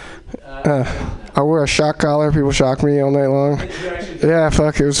 I wore a shock collar. People shocked me all night long. Yeah,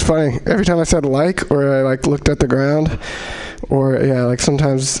 fuck, it was funny. Every time I said or I looked at the ground, or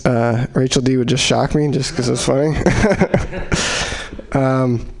sometimes Rachel D would just shock me just because it was funny.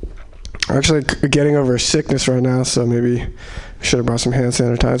 I'm actually getting over a sickness right now, so maybe I should have brought some hand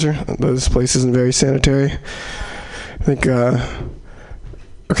sanitizer. This place isn't very sanitary. I think.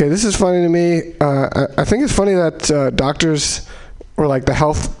 Okay, this is funny to me. I think it's funny that doctors or the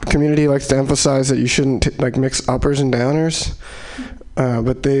health community likes to emphasize that you shouldn't mix uppers and downers,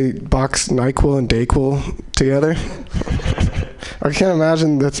 but they box NyQuil and DayQuil together. I can't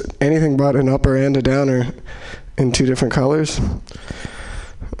imagine that's anything but an upper and a downer in two different colors.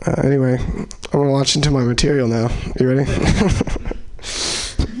 Anyway, I'm gonna launch into my material now. You ready?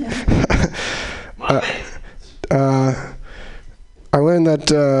 I learned that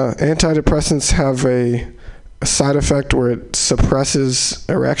antidepressants have a side effect where it suppresses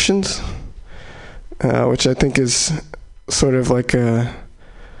erections, which I think is sort of like a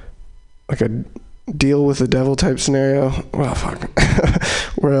deal with the devil type scenario. Well, fuck.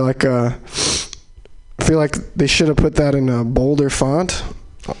 Where I feel like they should have put that in a bolder font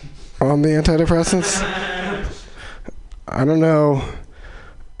on the antidepressants. I don't know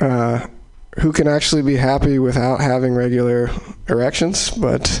who can actually be happy without having regular erections,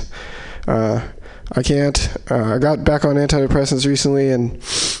 but I can't. I got back on antidepressants recently, and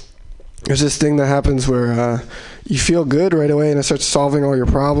there's this thing that happens where you feel good right away and it starts solving all your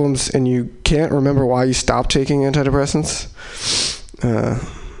problems, and you can't remember why you stopped taking antidepressants.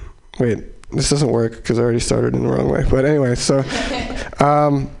 Wait, this doesn't work because I already started in the wrong way. But anyway, so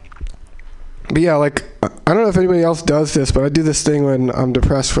but yeah, I don't know if anybody else does this, but I do this thing when I'm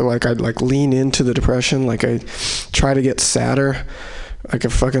depressed where I'd lean into the depression. I try to get sadder. I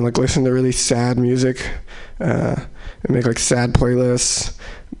fucking listen to really sad music and make sad playlists.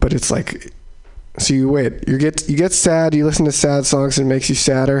 But it's so you get sad, you listen to sad songs and it makes you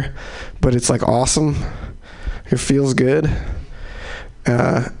sadder, but it's awesome. It feels good.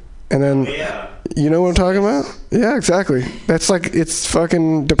 And then you know what I'm talking about? Yeah, exactly. That's it's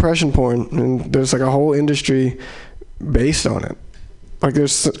fucking depression porn, and there's a whole industry based on it.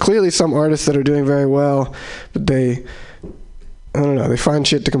 There's clearly some artists that are doing very well, but I don't know, they find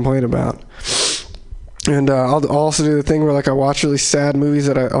shit to complain about. And I'll also do the thing where I watch really sad movies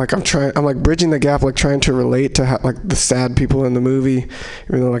that I'm bridging the gap, trying to relate to the sad people in the movie,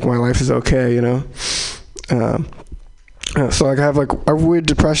 even though my life is okay, you know. So I have weird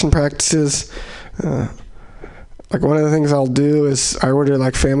depression practices. One of the things I'll do is I order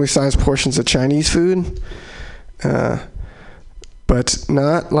family-sized portions of Chinese food, but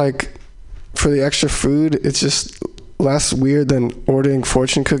not for the extra food. It's just less weird than ordering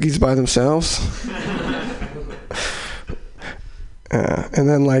fortune cookies by themselves. And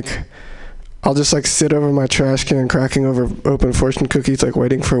then I'll just sit over my trash can cracking over open fortune cookies,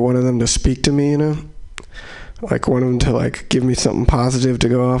 waiting for one of them to speak to me, you know, one of them to give me something positive to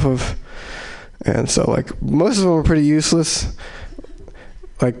go off of. And so most of them are pretty useless.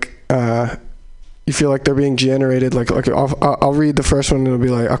 You feel they're being generated. I'll read the first one and it'll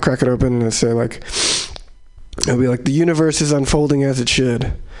be I'll crack it open and it'll say it'll be the universe is unfolding as it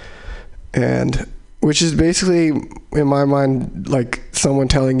should, and which is basically in my mind someone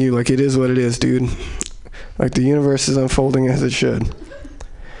telling you it is what it is, dude. The universe is unfolding as it should.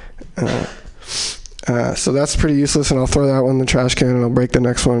 So that's pretty useless, and I'll throw that one in the trash can and I'll break the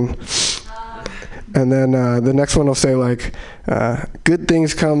next one. And then the next one will say good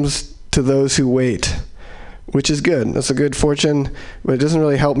things comes to those who wait, which is good. That's a good fortune, but it doesn't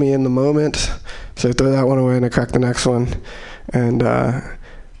really help me in the moment. So I throw that one away and I crack the next one. And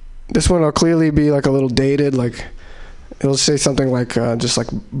this one will clearly be a little dated. It'll say something just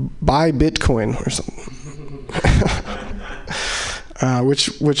buy Bitcoin or something.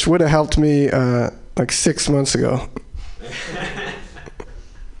 which would have helped me like 6 months ago.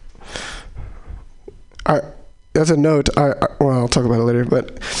 As a note, well, I'll talk about it later.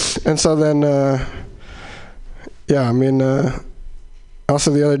 And so then,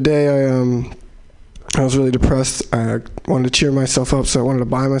 also the other day, I was really depressed. I wanted to cheer myself up, so I wanted to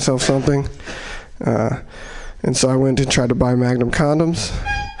buy myself something. And so I went and tried to buy Magnum condoms,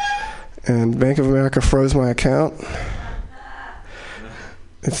 and Bank of America froze my account.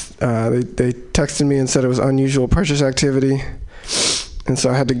 They texted me and said it was unusual purchase activity. And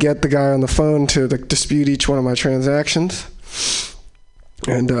so I had to get the guy on the phone to dispute each one of my transactions.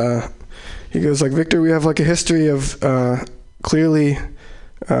 And he goes like, Victor, we have like a history of clearly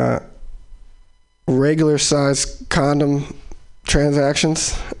regular size condom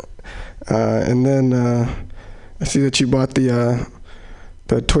transactions. And then I see that you bought the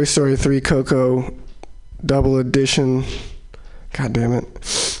Toy Story 3 Coco double edition. God damn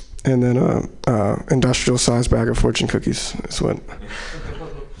it. And then industrial size bag of fortune cookies is what.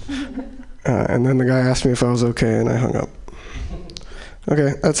 And then the guy asked me if I was okay, and I hung up.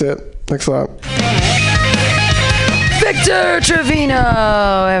 Okay, that's it. Thanks a lot. Victor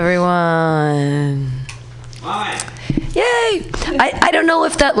Trevino, everyone. Yay! I don't know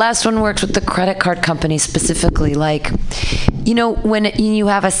if that last one works with the credit card company specifically. Like, you know, when you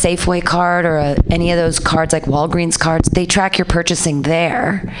have a Safeway card or any of those cards, like Walgreens cards, they track your purchasing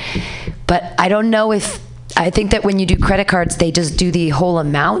there. But I don't know I think that when you do credit cards, they just do the whole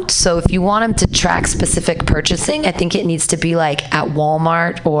amount. So if you want them to track specific purchasing, I think it needs to be like at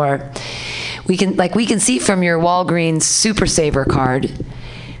Walmart, or we can see from your Walgreens Super Saver card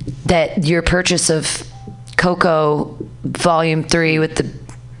that your purchase of Coco Volume 3 with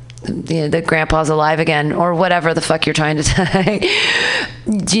the Grandpa's Alive Again, or whatever the fuck you're trying to say.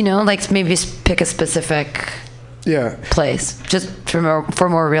 You know, like maybe pick a specific place just for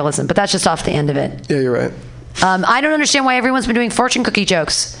more realism. But that's just off the end of it. Yeah, you're right. I don't understand why everyone's been doing fortune cookie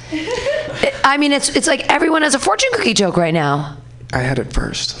jokes. I mean, it's like everyone has a fortune cookie joke right now. I had it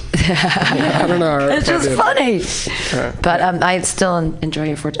first. I don't know. It's just funny. But I still enjoy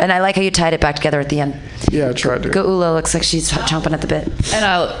your fortune. And I like how you tied it back together at the end. Yeah, I tried to. Gaula looks like she's chomping at the bit. And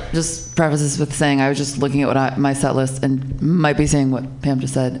I'll just preface this with saying I was just looking at my set list and might be saying what Pam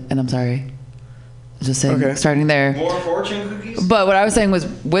just said, and I'm sorry. Just saying, starting there. More fortune cookies? But what I was saying was,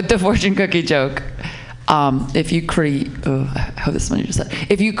 with the fortune cookie joke, if you I hope this is what you just said.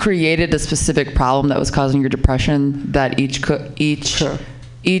 If you created a specific problem that was causing your depression, that each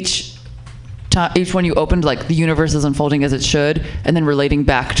one you opened, like the universe is unfolding as it should, and then relating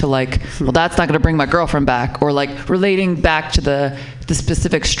back to like, well, that's not going to bring my girlfriend back, or like relating back to the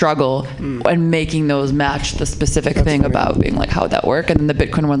specific struggle and making those match the specific thing about being like, how would that work? And then the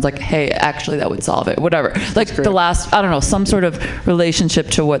Bitcoin one's like, hey, actually that would solve it, whatever. Like the last, I don't know, some sort of relationship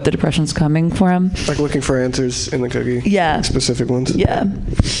to what the depression's coming from. Like looking for answers in the cookie. Yeah. Like specific ones. Yeah.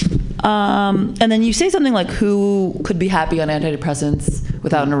 And then you say something like, who could be happy on antidepressants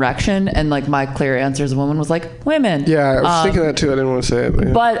without an erection? And like my clear answer as a woman was like, women. Yeah, I was thinking that too. I didn't want to say it. But,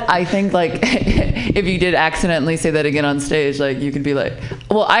 yeah. But I think like if you did accidentally say that again on stage, like you could be like,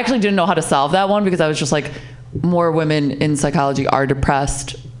 well, I actually didn't know how to solve that one, because I was just like, more women in psychology are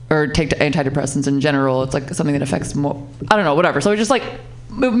depressed or take antidepressants in general. It's like something that affects more, I don't know, whatever. So it just like,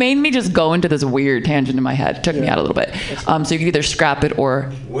 it made me just go into this weird tangent in my head. It took me out a little bit. So you could either scrap it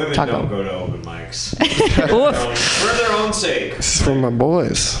or women talk don't about go to open mics for their own sake. This is from my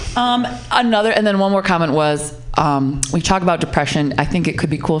boys. And then one more comment was, we talk about depression. I think it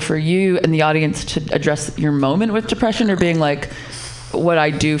could be cool for you and the audience to address your moment with depression, or being like, what I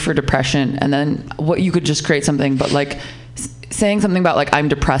do for depression, and then what you could just create something, but like saying something about like, I'm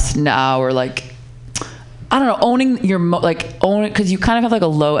depressed now, or like, I don't know, owning your own it, because you kind of have like a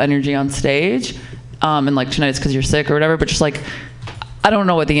low energy on stage, and like tonight it's because you're sick or whatever, but just like, I don't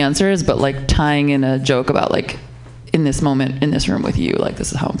know what the answer is, but like tying in a joke about like, in this moment in this room with you, like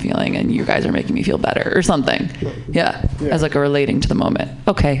this is how I'm feeling and you guys are making me feel better, or something. Yeah. As like a relating to the moment.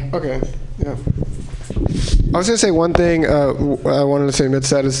 Okay. Yeah. I was going to say one thing I wanted to say amidst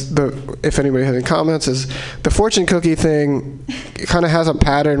that is, if anybody has any comments, is the fortune cookie thing kind of has a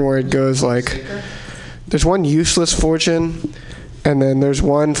pattern where it goes like, there's one useless fortune, and then there's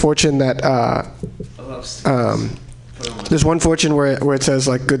one fortune that there's one fortune where it says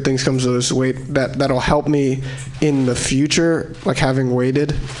like, good things come to those wait, that'll help me in the future, like having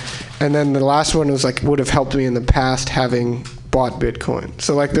waited. And then the last one was like, would have helped me in the past having bought Bitcoin.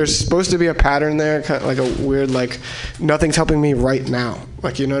 So like, there's supposed to be a pattern there, kind of like a weird, like, nothing's helping me right now.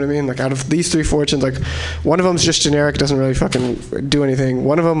 Like, you know what I mean? Like, out of these 3 fortunes, like, one of them's just generic, doesn't really fucking do anything.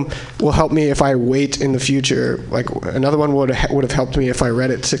 One of them will help me if I wait in the future. Like, another one would have helped me if I read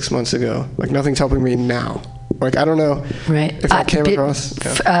it 6 months ago. Like, nothing's helping me now. Like, I don't know if I came across.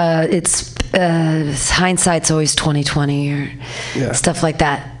 It's hindsight's always 20/20 or stuff like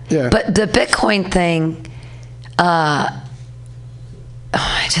that. Yeah. But the Bitcoin thing, I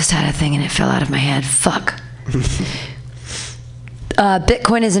just had a thing and it fell out of my head. Fuck.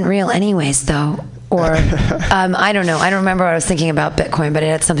 Bitcoin isn't real anyways, though. Or, I don't know. I don't remember what I was thinking about Bitcoin, but it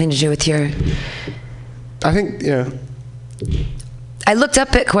had something to do with your... I think, I looked up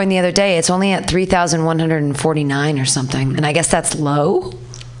Bitcoin the other day. It's only at 3,149 or something. And I guess that's low?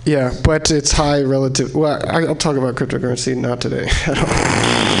 Yeah, but it's high relative... Well, I'll talk about cryptocurrency, not today.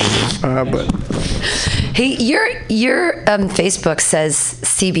 But... Hey, your Facebook says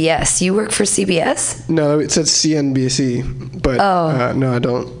CBS. You work for CBS? No, it says CNBC, but no, I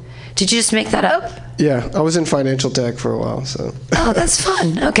don't. Did you just make that up? Yeah, I was in financial tech for a while, so. Oh, that's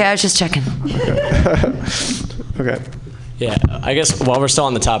fun. Okay, I was just checking. Okay. Yeah, I guess while we're still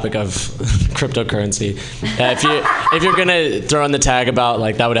on the topic of cryptocurrency, if you're gonna throw in the tag about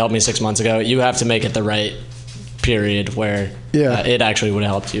like that would help me 6 months ago, you have to make it the right period where it actually would have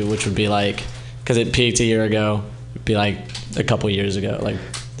helped you, which would be like, because it peaked a year ago, it'd be like a couple years ago, like.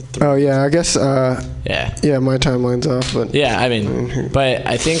 Oh yeah, I guess. Yeah, my timeline's off, but. Yeah, I mean, but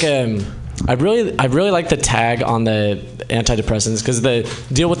I think I really like the tag on the antidepressants because the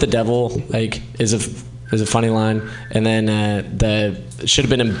deal with the devil like is a funny line, and then the should have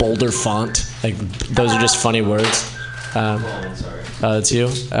been in bolder font. Like those are just funny words. That's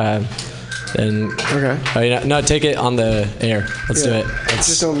you. And okay. No, take it on the air. Let's do it.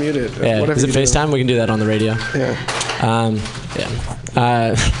 Just don't mute it. Yeah. Is it FaceTime? We can do that on the radio. Yeah.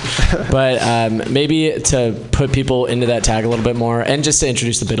 But maybe to put people into that tag a little bit more, and just to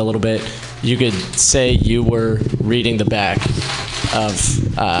introduce the bit a little bit, you could say you were reading the back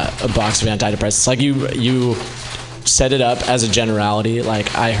of a box of antidepressants. Like you set it up as a generality.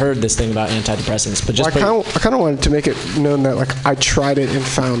 Like I heard this thing about antidepressants, but just I kind of wanted to make it known that like I tried it and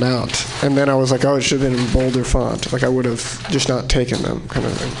found out, and then I was like, oh, it should have been in bolder font. Like I would have just not taken them, kind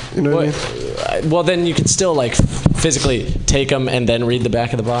of thing. You know what I mean? Well, then you could still like physically take them and then read the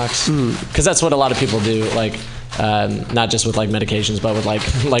back of the box, because that's what a lot of people do. Like. Not just with like medications, but with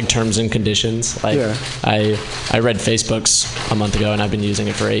like terms and conditions. Like I read Facebook's a month ago, and I've been using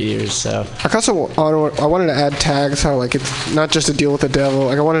it for 8 years. So I wanted to add tags how like it's not just a deal with the devil.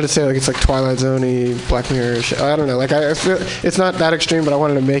 Like I wanted to say like it's like Twilight Zone-y, Black Mirror. I don't know. Like I feel it's not that extreme, but I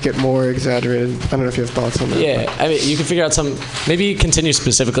wanted to make it more exaggerated. I don't know if you have thoughts on that. Yeah, I mean you can figure out some. Maybe continue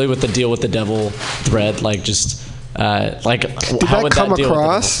specifically with the deal with the devil thread. Like just. Did that come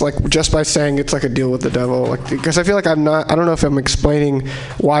across like just by saying it's like a deal with the devil? Like because I feel like I don't know if I'm explaining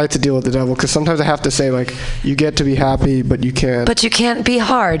why it's a deal with the devil, because sometimes I have to say like you get to be happy but you can't. But you can't be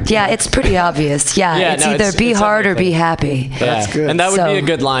hard. Yeah, it's pretty obvious. It's either be hard or be happy. Yeah. That's good. And that would be a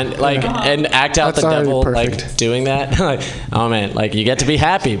good line. Like and act out the devil like doing that. Like oh man, like you get to be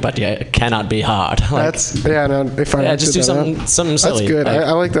happy but you cannot be hard. Like, just do something silly. That's good. Like,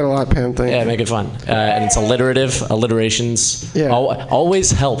 I like that a lot, Pam. Thank you. Yeah, make it fun. And it's alliterative. Alliterations always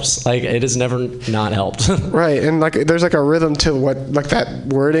helps. Like it has never not helped. Right, and like there's like a rhythm to what like that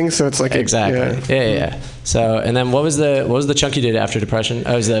wording, so it's like exactly. Yeah. So and then what was the chunk you did after depression?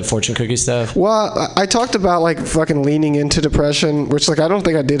 Oh, it was the fortune cookie stuff. Well, I talked about like fucking leaning into depression, which like I don't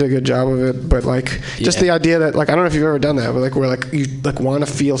think I did a good job of it, but like just the idea that like I don't know if you've ever done that, but like where like you like want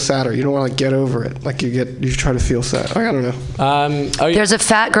to feel sadder, you don't want to like get over it, like you try to feel sad. Like, I don't know. There's a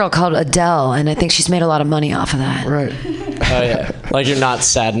fat girl called Adele, and I think she's made a lot of money off of that. Right. Oh yeah, like you're not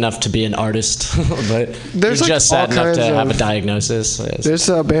sad enough to be an artist, but there's you're like just sad enough to have a diagnosis. Yes. There's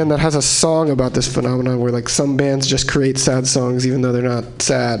a band that has a song about this phenomenon where like some bands just create sad songs even though they're not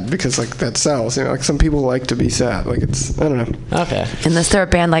sad because like that sells. You know, like some people like to be sad. Like it's I don't know. Okay. Unless they're a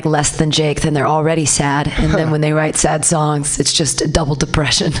band like Less Than Jake, then they're already sad, and then when they write sad songs, it's just a double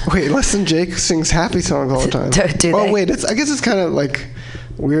depression. Wait, Less Than Jake sings happy songs all the time. Do they? Oh wait, I guess it's kind of like.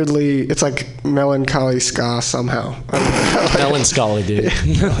 Weirdly, it's like melancholy ska somehow. Melancholy, dude.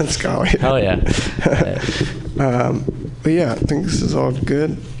 Melancholy. Oh yeah. But yeah, I think this is all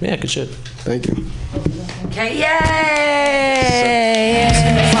good. Yeah, good shit. Thank you. Okay, yay!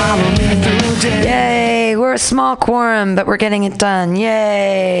 Yay! We're a small quorum, but we're getting it done.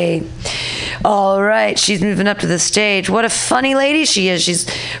 Yay! All right, she's moving up to the stage. What a funny lady she is. She's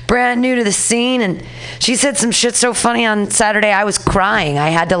brand new to the scene, and she said some shit so funny on Saturday I was crying. I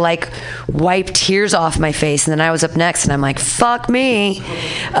had to like wipe tears off my face, and then I was up next, and I'm like, fuck me,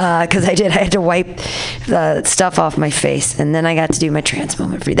 because I had to wipe the stuff off my face, and then I got to do my trans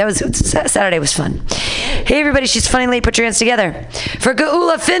moment free. Saturday was fun. Hey everybody, she's funny lady. Put your hands together for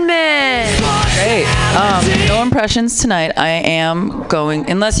Gaula Finman. Great. No impressions tonight. I am going,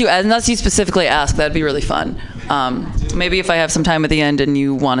 unless you specifically ask, that'd be really fun. Maybe if I have some time at the end and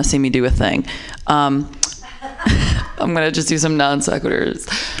you want to see me do a thing. I'm gonna just do some non sequiturs.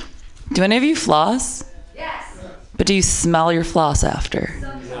 Do any of you floss? Yes. But do you smell your floss after?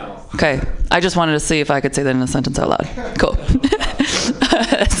 No. Okay. I just wanted to see if I could say that in a sentence out loud. Cool.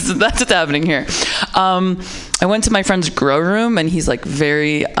 So that's what's happening here. I went to my friend's grow room, and he's like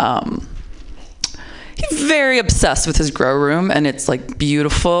very obsessed with his grow room, and it's like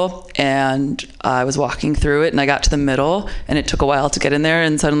beautiful. And I was walking through it, and I got to the middle, and it took a while to get in there,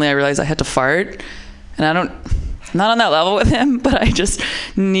 and suddenly I realized I had to fart. And I'm not on that level with him, but I just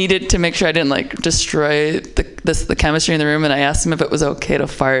needed to make sure I didn't like destroy the chemistry in the room. And I asked him if it was okay to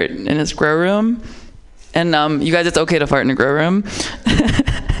fart in his grow room. And you guys, it's okay to fart in a grow room.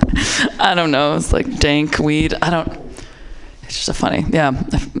 I don't know. It's like dank weed. It's just funny. Yeah.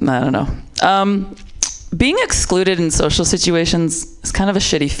 I don't know. Being excluded in social situations is kind of a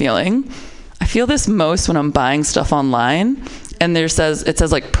shitty feeling. I feel this most when I'm buying stuff online, and it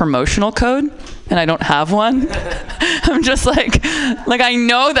says like promotional code, and I don't have one. I'm just like I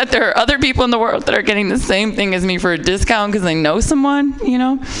know that there are other people in the world that are getting the same thing as me for a discount because they know someone, you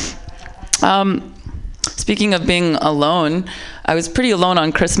know. Speaking of being alone, I was pretty alone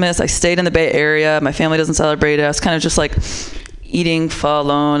on Christmas. I stayed in the Bay Area. My family doesn't celebrate it. I was kind of just like eating pho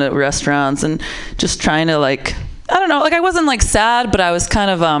alone at restaurants and just trying to I don't know, I wasn't like sad, but I was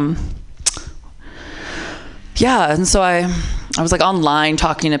kind of and so I was like online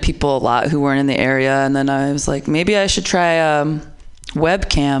talking to people a lot who weren't in the area, and then I was like, maybe I should try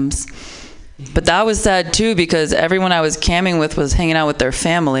webcams. But that was sad too, because everyone I was camming with was hanging out with their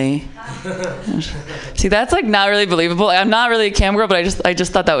family. See, that's like not really believable. I'm not really a cam girl, but I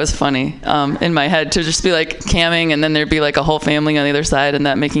just thought that was funny in my head, to just be like camming and then there'd be like a whole family on the other side and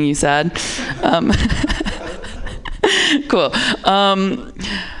that making you sad. Cool.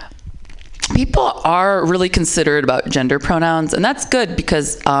 People are really considerate about gender pronouns, and that's good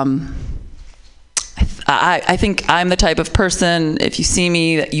because I think I'm the type of person, if you see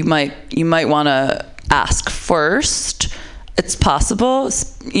me, that you might want to ask first. It's possible,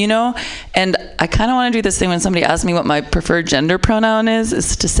 you know? And I kind of want to do this thing when somebody asks me what my preferred gender pronoun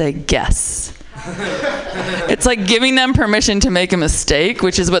is to say guess. It's like giving them permission to make a mistake,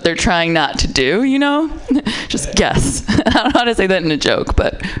 which is what they're trying not to do, you know? Just guess. I don't know how to say that in a joke,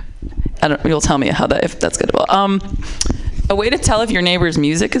 but you'll tell me if that's good. A way to tell if your neighbor's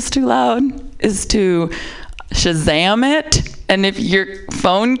music is too loud is to Shazam it, and if your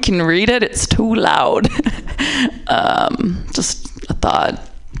phone can read it, it's too loud. Just a thought.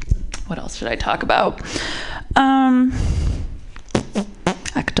 What else should I talk about? I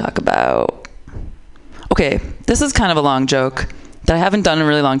could talk about... Okay, this is kind of a long joke that I haven't done in a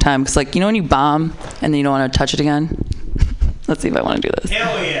really long time, because you know when you bomb and then you don't want to touch it again? Let's see if I want to do this.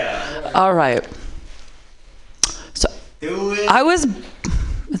 Hell yeah. All right. So do it.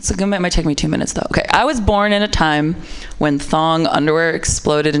 It might take me 2 minutes though. Okay, I was born in a time when thong underwear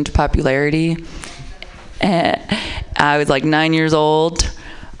exploded into popularity. I was like 9 years old.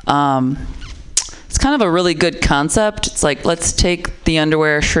 It's kind of a really good concept. It's like, let's take the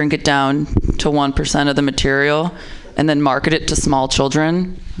underwear, shrink it down to 1% of the material, and then market it to small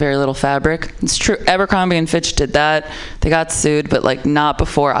children. Very little fabric. It's true. Abercrombie and Fitch did that. They got sued, but not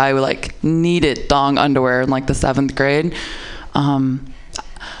before I needed thong underwear in the 7th grade.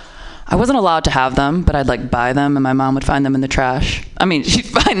 I wasn't allowed to have them, but I'd buy them, and my mom would find them in the trash. I mean, she'd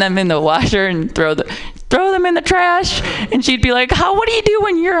find them in the washer and throw them in the trash, and she'd be like, what do you do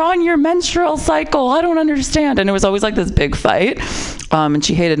when you're on your menstrual cycle? I don't understand. And it was always this big fight. And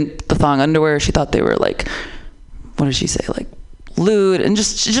she hated the thong underwear. She thought they were what did she say? Lewd, and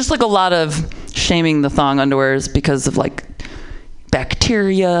just a lot of shaming the thong underwears because of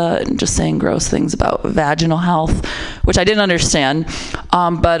bacteria and just saying gross things about vaginal health, which I didn't understand.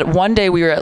 But one day we were